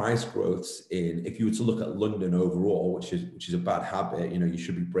price growths if you were to look at London overall, which is a bad habit, you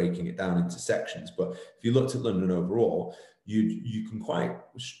should be breaking it down into sections. But if you looked at London overall, you can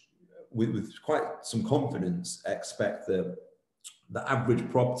with quite some confidence expect that the average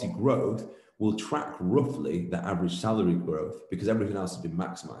property growth will track roughly the average salary growth, because everything else has been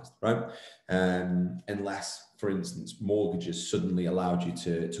maximized, right? Unless for instance, mortgages suddenly allowed you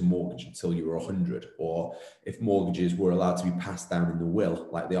to mortgage until you were 100, or if mortgages were allowed to be passed down in the will,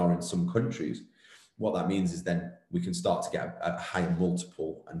 like they are in some countries, what that means is then we can start to get a higher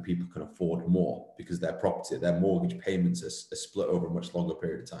multiple and people can afford more because their property, their mortgage payments are split over a much longer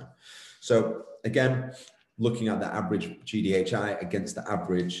period of time. So again, looking at the average GDHI against the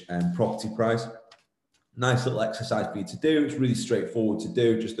average property price, nice little exercise for you to do. It's really straightforward to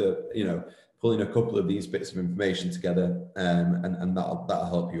do, just pulling a couple of these bits of information together, and that'll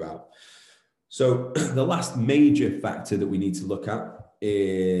help you out. So the last major factor that we need to look at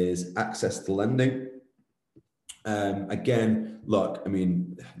is access to lending. Again, look, I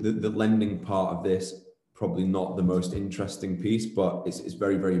mean, the lending part of this, probably not the most interesting piece, but it's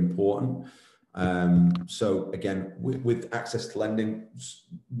very, very important. So again, with access to lending,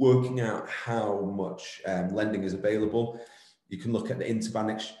 working out how much lending is available, you can look at the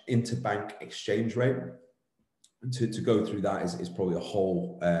interbank exchange rate. To go through that is probably a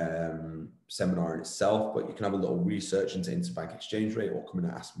whole seminar in itself, but you can have a little research into interbank exchange rate, or come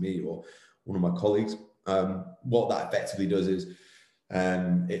and ask me or one of my colleagues. What that effectively does is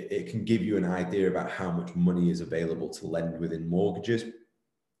it can give you an idea about how much money is available to lend within mortgages.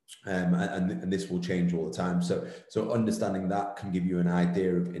 And this will change all the time. So understanding that can give you an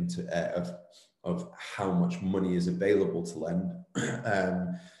idea of how much money is available to lend.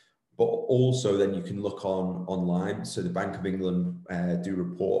 But also then you can look online. So the Bank of England do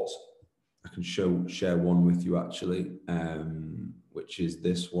reports. I can share one with you actually, which is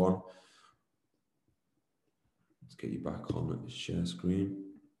this one. Let's get you back on the share screen.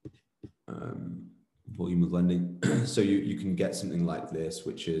 Volume of lending. So you can get something like this,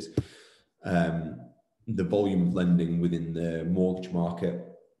 which is the volume of lending within the mortgage market.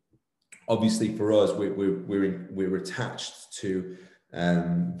 Obviously, for us, we're attached to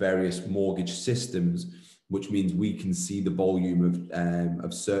various mortgage systems, which means we can see the volume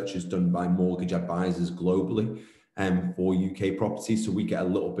of searches done by mortgage advisors globally for UK properties. So we get a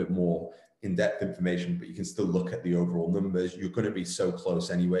little bit more in-depth information, but you can still look at the overall numbers. You're going to be so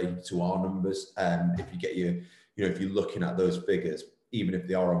close anyway to our numbers. If you get if you're looking at those figures, even if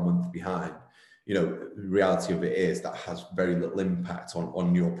they are a month behind, the reality of it is that has very little impact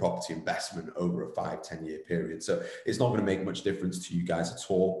on your property investment over a 5-10 year period. So it's not going to make much difference to you guys at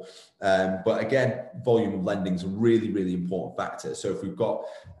all. But again, volume of lending is a really, really important factor. So if we've got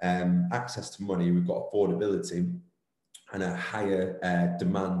access to money, we've got affordability, and a higher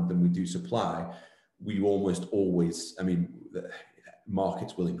demand than we do supply, we almost always,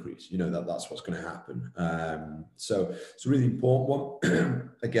 markets will increase. That's what's going to happen. So it's a really important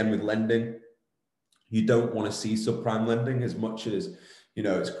one. Again, with lending, you don't want to see subprime lending as much as,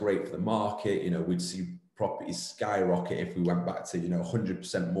 it's great for the market. We'd see properties skyrocket if we went back to,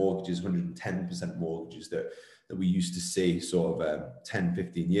 100% mortgages, 110% mortgages that we used to see sort of 10,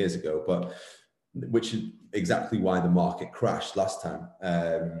 15 years ago. But which is exactly why the market crashed last time.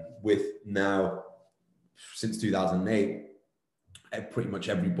 With now, since 2008, pretty much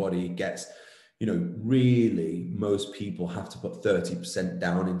everybody gets, really most people have to put 30%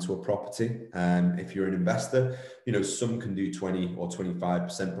 down into a property. If you're an investor, some can do 20 or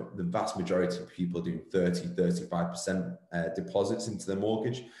 25%, but the vast majority of people are doing 30, 35% deposits into their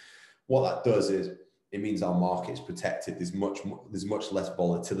mortgage. What that does is it means our market is protected. There's much less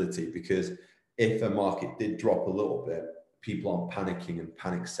volatility, because if a market did drop a little bit, people aren't panicking, and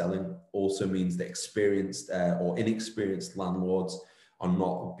panic selling also means that experienced or inexperienced landlords are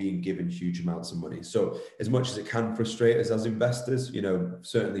not being given huge amounts of money. So as much as it can frustrate us as investors,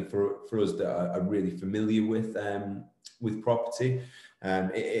 certainly for us that are really familiar with property,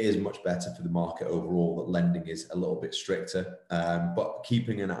 it is much better for the market overall that lending is a little bit stricter. But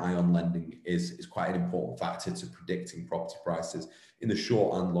keeping an eye on lending is quite an important factor to predicting property prices in the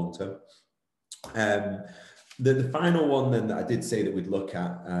short and long term. The final one then that I did say that we'd look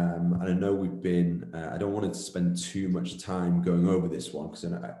at, and I know we've been, I don't want to spend too much time going over this one, because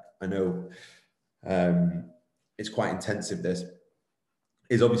I know it's quite intensive, this,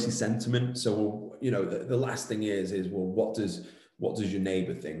 is obviously sentiment. So, the last thing is well, what does your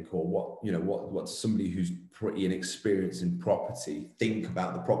neighbor think, or what does somebody who's pretty inexperienced in property think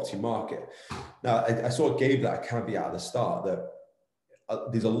about the property market? Now, I sort of gave that a caveat at the start that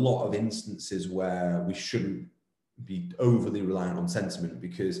there's a lot of instances where we shouldn't be overly reliant on sentiment,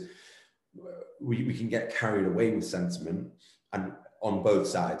 because we can get carried away with sentiment, and on both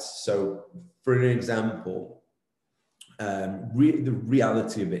sides. So for an example, the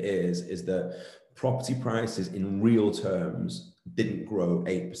reality of it is that property prices in real terms didn't grow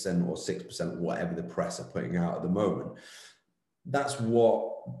 8% or 6%, whatever the press are putting out at the moment. That's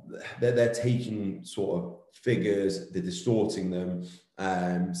what they're taking sort of figures, they're distorting them.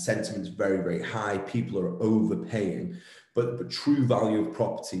 Sentiment's very, very high. People are overpaying, but true value of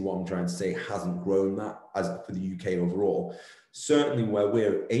property, what I'm trying to say, hasn't grown that as for the UK overall. Certainly where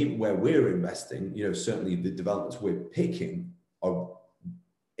we're investing, you know, certainly the developments we're picking are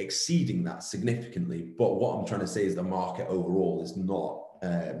exceeding that significantly. But what I'm trying to say is the market overall is not.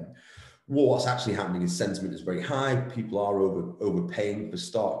 What's actually happening is sentiment is very high. People are overpaying for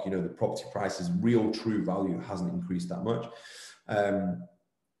stock. You know, the property prices, real true value hasn't increased that much.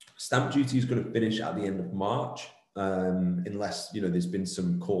 Stamp duty is going to finish at the end of March, unless, you know, there's been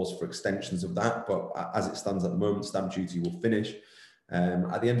some calls for extensions of that. But as it stands at the moment, stamp duty will finish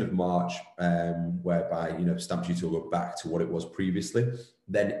at the end of March, whereby, you know, stamp duty will go back to what it was previously.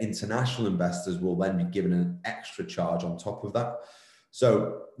 Then international investors will then be given an extra charge on top of that.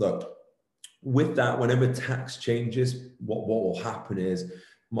 So look, with that, whenever tax changes, what will happen is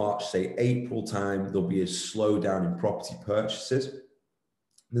March, say April time, there'll be a slowdown in property purchases.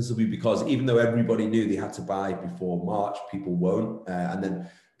 This will be because even though everybody knew they had to buy before March, people won't. And then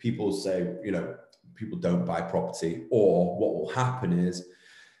people say, you know, people don't buy property. Or what will happen is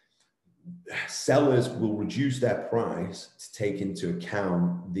sellers will reduce their price to take into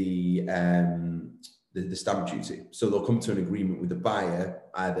account the stamp duty. So they'll come to an agreement with the buyer,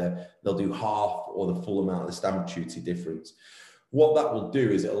 either they'll do half or the full amount of the stamp duty difference. What that will do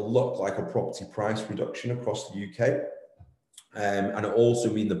is it'll look like a property price reduction across the UK. And it also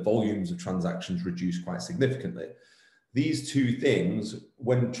means the volumes of transactions reduce quite significantly. These two things,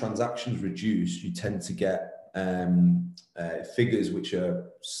 when transactions reduce, you tend to get figures which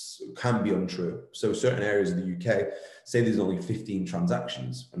can be untrue. So certain areas of the UK, say there's only 15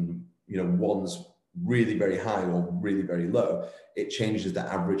 transactions, and you know one's really very high or really very low, it changes the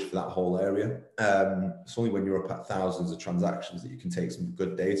average for that whole area. It's only when you're up at thousands of transactions that you can take some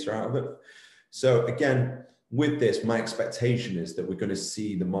good data out of it. So again, with this, my expectation is that we're going to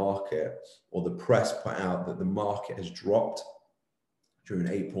see the market, or the press put out that the market has dropped during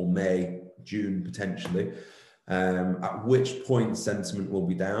April, May, June potentially, at which point sentiment will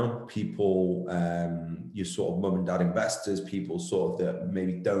be down. People, your sort of mum and dad investors, people sort of that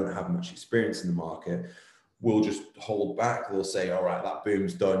maybe don't have much experience in the market, will just hold back. They'll say, all right, that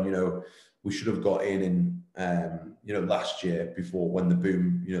boom's done. You know, we should have got in you know, last year before, when the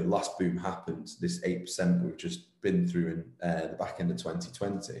boom, you know, the last boom happened, this 8% we've just been through in the back end of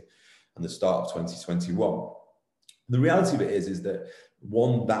 2020 and the start of 2021. The reality of it is that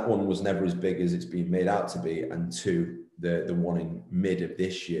one, that one was never as big as it's been made out to be, and two, the one in mid of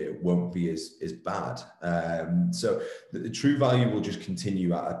this year won't be as bad. So the true value will just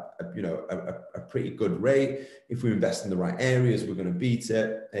continue at a pretty good rate. If we invest in the right areas, we're going to beat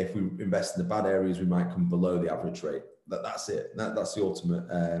it. If we invest in the bad areas, we might come below the average rate. That's it. That's the ultimate.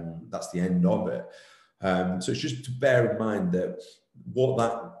 That's the end of it. So it's just to bear in mind that what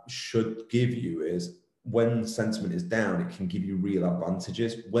that should give you is, when sentiment is down, it can give you real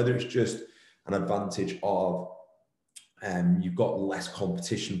advantages, whether it's just an advantage of you've got less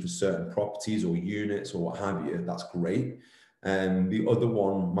competition for certain properties or units or what have you. That's great. The other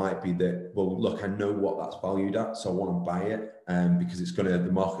one might be that, well, look, I know what that's valued at, so I want to buy it because the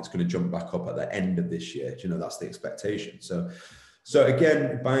market's going to jump back up at the end of this year. You know, that's the expectation. So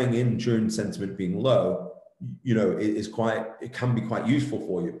again, buying in during sentiment being low, you know, it can be quite useful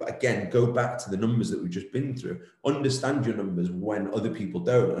for you. But again, go back to the numbers that we've just been through. Understand your numbers when other people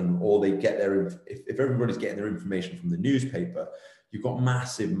don't, or they get if everybody's getting their information from the newspaper, you've got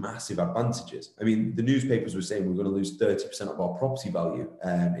massive advantages. I mean, the newspapers were saying we're going to lose 30% of our property value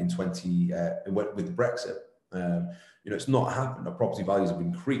with the Brexit. You know, it's not happened. Our property values have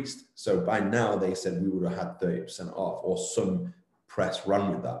increased. So by now, they said we would have had 30% off, or some press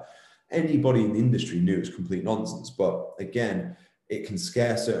ran with that. Anybody in the industry knew it was complete nonsense. But again, it can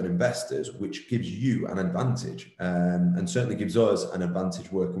scare certain investors, which gives you an advantage, and certainly gives us an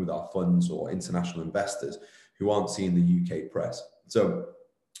advantage working with our funds or international investors who aren't seeing the UK press. So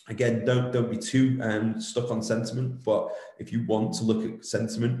again, don't be too stuck on sentiment. But if you want to look at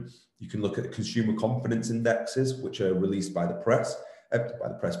sentiment, you can look at the consumer confidence indexes, which are released by the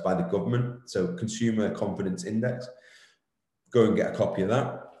by the government. So consumer confidence index, go and get a copy of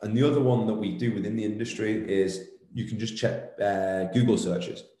that. And the other one that we do within the industry is you can just check Google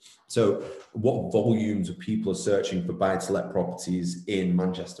searches. So what volumes of people are searching for buy-to-let properties in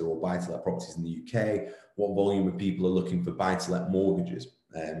Manchester, or buy-to-let properties in the UK? What volume of people are looking for buy-to-let mortgages,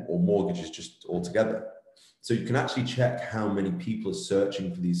 or mortgages just altogether? So you can actually check how many people are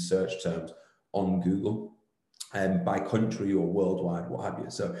searching for these search terms on Google, by country or worldwide, what have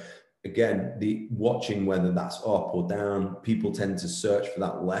you. So again, the watching whether that's up or down, people tend to search for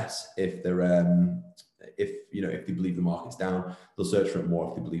that less if they're if they believe the market's down, they'll search for it more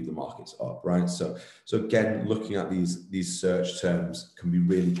if they believe the market's up, right? So again, looking at these search terms can be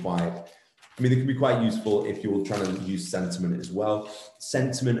really quite, I mean, they can be quite useful if you're trying to use sentiment as well.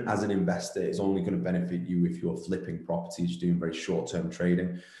 Sentiment as an investor is only going to benefit you if you're flipping properties, doing very short-term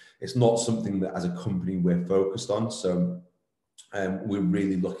trading. It's not something that as a company we're focused on. So we're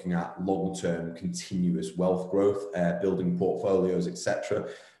really looking at long-term continuous wealth growth, building portfolios, etc.,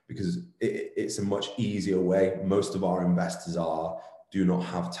 because it's a much easier way. Most of our investors do not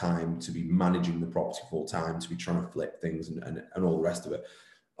have time to be managing the property full time, to be trying to flip things and all the rest of it.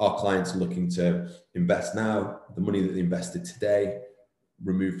 Our clients are looking to invest now. The money that they invested today,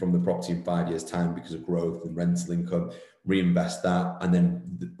 remove from the property in 5 years' time because of growth and rental income, reinvest that, and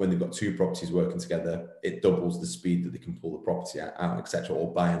then when they've got two properties working together, it doubles the speed that they can pull the property out, etc.,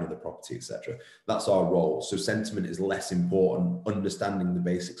 or buy another property, etc. That's our role. So sentiment is less important. Understanding the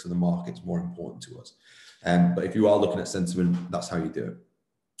basics of the market is more important to us. But if you are looking at sentiment, that's how you do it.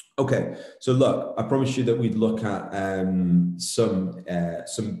 Okay, so look, I promised you that we'd look at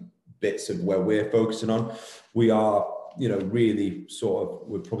some bits of where we're focusing on. We are, really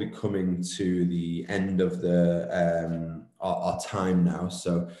we're probably coming to the end of our time now.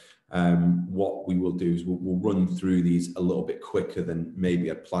 So what we will do is we'll run through these a little bit quicker than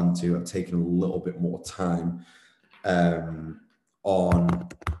maybe I'd planned to. I've taken a little bit more time on.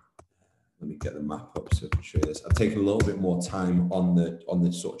 Let me get the map up so I can show you this. I've taken a little bit more time on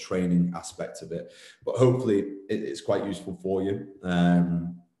the sort of training aspect of it, but hopefully it's quite useful for you.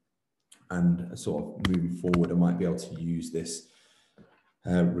 And sort of moving forward, I might be able to use this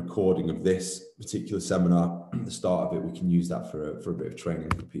recording of this particular seminar at the start of it. We can use that for a bit of training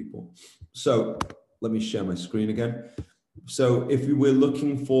for people. So let me share my screen again. So if we were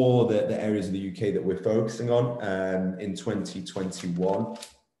looking for the areas of the UK that we're focusing on in 2021,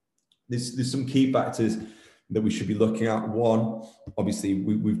 there's some key factors that we should be looking at. One, obviously,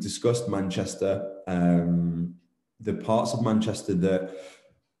 we've discussed Manchester. The parts of Manchester that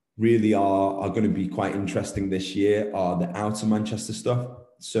really are going to be quite interesting this year are the outer Manchester stuff.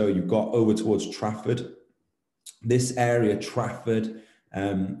 So you've got over towards Trafford. This area, Trafford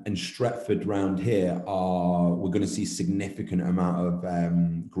and Stretford around here, we're going to see significant amount of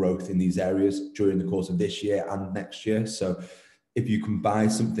growth in these areas during the course of this year and next year. So if you can buy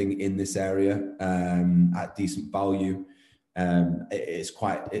something in this area at decent value, it's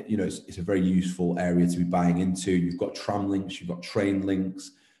quite, it's a very useful area to be buying into. You've got tram links, you've got train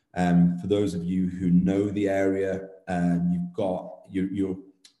links. For those of you who know the area, you've got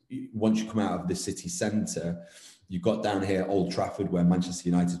once you come out of the city centre, you've got down here Old Trafford, where Manchester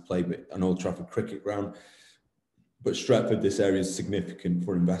United play, but an Old Trafford cricket ground. But Stretford, this area is significant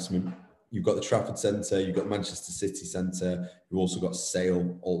for investment. You've got the Trafford Centre, you've got Manchester City Centre, you've also got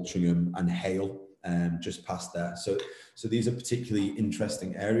Sale, Altrincham and Hale just past there. So these are particularly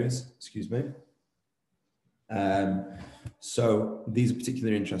interesting areas, excuse me. So these are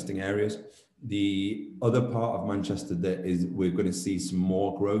particularly interesting areas. The other part of Manchester that we're going to see some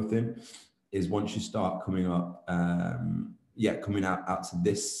more growth in is once you start coming up, coming out to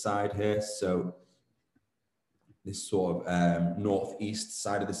this side here. So this sort of northeast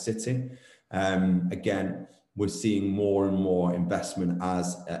side of the city. Again, we're seeing more and more investment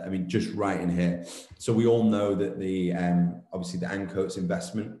just right in here. So we all know that obviously the Ancoats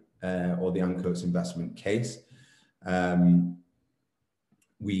investment or the Ancoats investment case,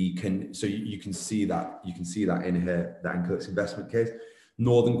 you can see that in here, the Ancoats investment case.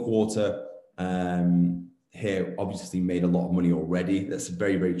 Northern Quarter here obviously made a lot of money already. That's a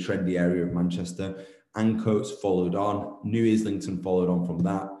very, very trendy area of Manchester. Ancoats followed on, New Islington followed on from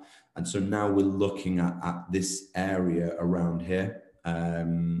that. And so now we're looking at this area around here,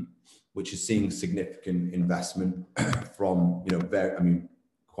 which is seeing significant investment from,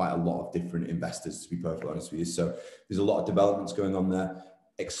 quite a lot of different investors, to be perfectly honest with you. So there's a lot of developments going on there.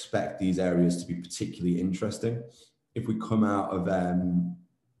 Expect these areas to be particularly interesting. If we come out of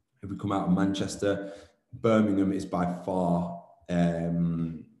Manchester, Birmingham is by far,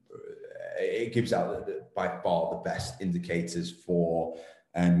 it gives out by far the best indicators for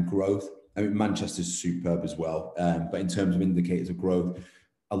growth. I mean, Manchester's superb as well, but in terms of indicators of growth,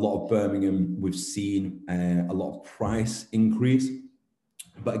 a lot of Birmingham, we've seen a lot of price increase.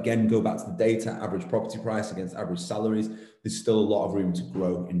 But again, go back to the data, average property price against average salaries, there's still a lot of room to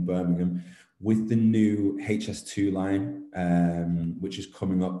grow in Birmingham. With the new HS2 line, which is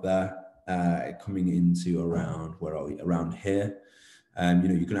coming up there, coming into around, where are we? Around here. You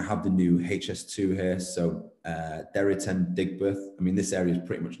know, you're going to have the new HS2 here. So Derriten, Digbeth. I mean, this area is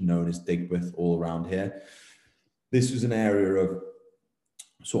pretty much known as Digbeth all around here. This was an area of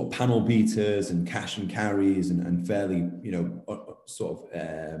sort of panel beaters and cash and carries and fairly, you know,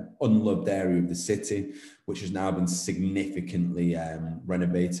 unloved area of the city, which has now been significantly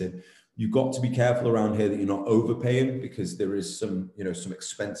renovated. You've got to be careful around here that you're not overpaying, because there is some, you know, some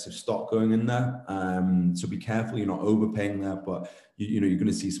expensive stock going in there. So be careful you're not overpaying there, but you know, you're going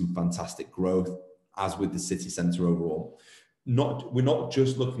to see some fantastic growth, as with the city centre overall. We're not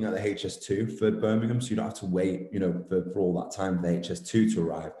just looking at the HS2 for Birmingham, so you don't have to wait, you know, for all that time for the HS2 to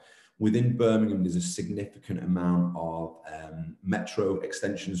arrive. Within Birmingham, there's a significant amount of metro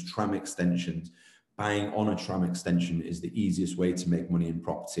extensions, tram extensions. Buying on a tram extension is the easiest way to make money in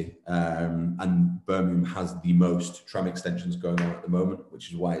property. And Birmingham has the most tram extensions going on at the moment,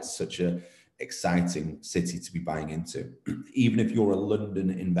 which is why it's such a exciting city to be buying into. Even if you're a London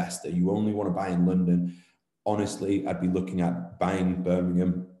investor, you only want to buy in London, honestly, I'd be looking at buying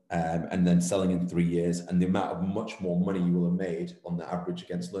Birmingham and then selling in 3 years, and the amount of much more money you will have made on the average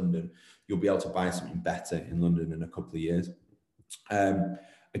against London, you'll be able to buy something better in London in a couple of years.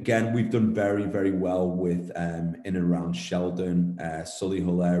 Again, we've done very, very well with in and around Sheldon,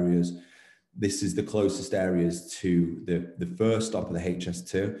 Solihull areas. This is the closest areas to the first stop of the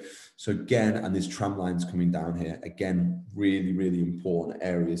HS2. So again, and there's tram lines coming down here. Again, really, really important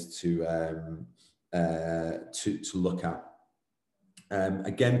areas to look at.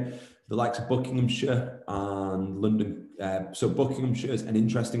 Again, the likes of Buckinghamshire and London. So Buckinghamshire is an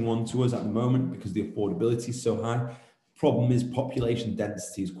interesting one to us at the moment because the affordability is so high. Problem is population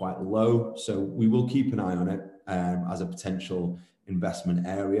density is quite low, so we will keep an eye on it as a potential investment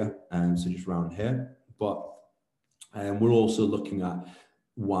area. So just around here, but we're also looking at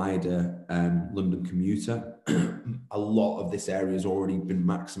wider London commuter. A lot of this area has already been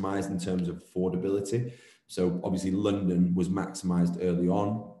maximised in terms of affordability. So obviously London was maximised early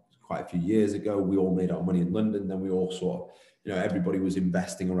on, quite a few years ago. We all made our money in London. Then we all sort of, you know, everybody was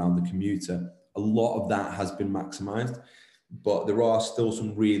investing around the commuter. A lot of that has been maximised, but there are still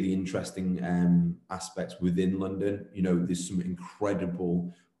some really interesting aspects within London. You know, there's some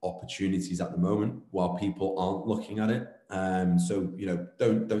incredible opportunities at the moment while people aren't looking at it. So, you know,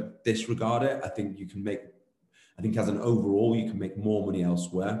 don't disregard it. I think as an overall, you can make more money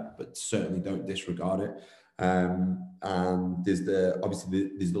elsewhere, but certainly don't disregard it. And there's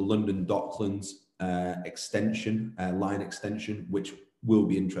there's the London Docklands extension, line extension, which will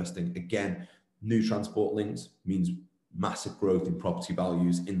be interesting. Again, new transport links means massive growth in property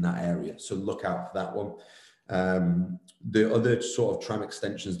values in that area. So look out for that one. The other sort of tram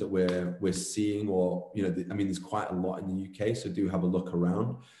extensions that we're seeing, or, you know, I mean, there's quite a lot in the UK, so do have a look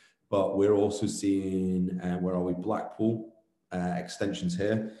around. But we're also seeing, where are we? Blackpool extensions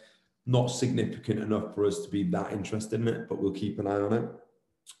here. Not significant enough for us to be that interested in it, but we'll keep an eye on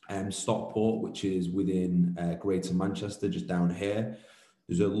it. Stockport, which is within Greater Manchester, just down here.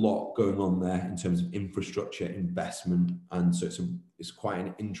 There's a lot going on there in terms of infrastructure investment, and so it's quite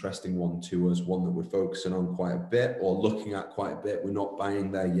an interesting one to us, one that we're focusing on quite a bit, or looking at quite a bit. We're not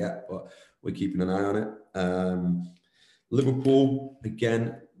buying there yet, but we're keeping an eye on it. Liverpool,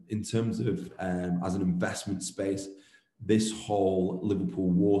 again, in terms of as an investment space, this whole Liverpool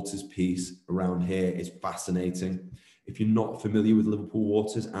Waters piece around here is fascinating. If you're not familiar with Liverpool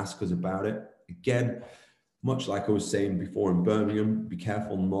Waters, ask us about it. Again, much like I was saying before in Birmingham, be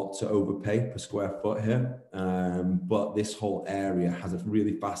careful not to overpay per square foot here. But this whole area has a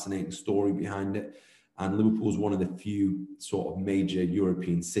really fascinating story behind it. And Liverpool is one of the few sort of major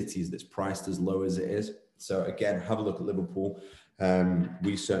European cities that's priced as low as it is. So again, have a look at Liverpool.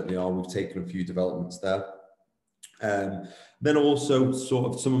 We certainly are. We've taken a few developments there. Then also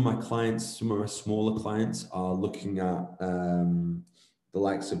sort of some of my clients, some of my smaller clients are looking at the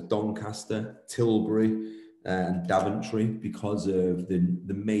likes of Doncaster, Tilbury, and Daventry because of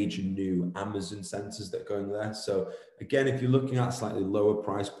the major new Amazon centers that are going there. So again, if you're looking at a slightly lower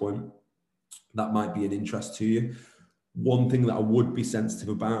price point, that might be an interest to you. One thing that I would be sensitive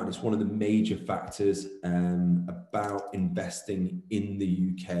about, and it's one of the major factors about investing in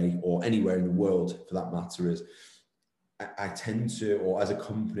the UK or anywhere in the world for that matter, is I tend to, or as a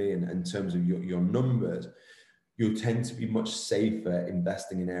company, in terms of your numbers, you'll tend to be much safer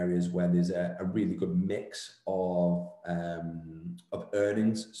investing in areas where there's a really good mix of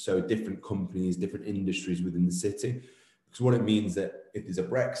earnings. So different companies, different industries within the city. Because what it means that if there's a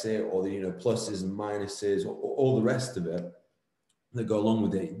Brexit or the, you know, pluses and minuses or all the rest of it that go along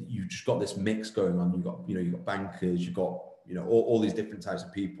with it, you've just got this mix going on. You've got bankers, you've got, you know, all these different types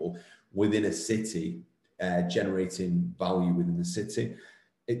of people within a city. generating value within the city,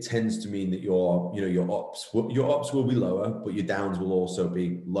 it tends to mean that your ups will be lower, but your downs will also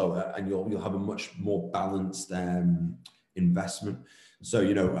be lower, and you'll have a much more balanced investment. So,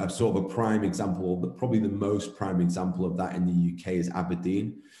 a sort of a prime example, but probably the most prime example of that in the UK is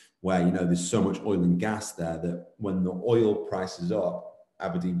Aberdeen, where, there's so much oil and gas there that when the oil price is up,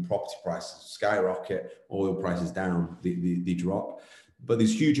 Aberdeen property prices skyrocket, oil prices down, they drop. But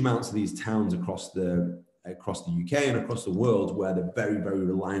there's huge amounts of these towns across the UK and across the world where they're very, very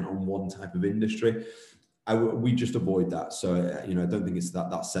reliant on one type of industry. We just avoid that. So, I don't think it's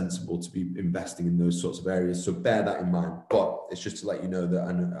that sensible to be investing in those sorts of areas. So bear that in mind. But it's just to let you know that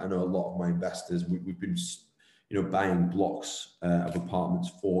I know a lot of my investors, we've been, buying blocks of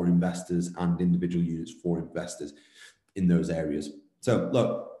apartments for investors and individual units for investors in those areas. So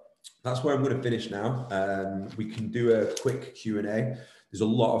look, that's where I'm going to finish now. We can do a quick Q&A. There's a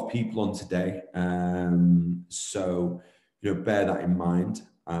lot of people on today. So, bear that in mind.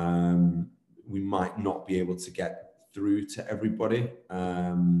 We might not be able to get through to everybody.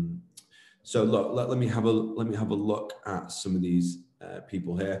 So look, let me have a look at some of these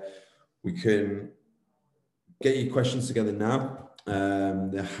people here. We can get your questions together now.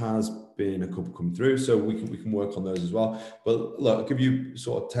 There has been a couple come through, so we can work on those as well. But look, I'll give you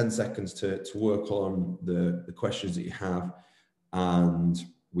sort of 10 seconds to work on the questions that you have, and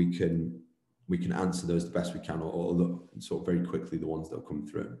we can answer those the best we can, or sort of very quickly the ones that will come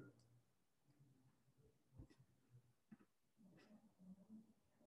through.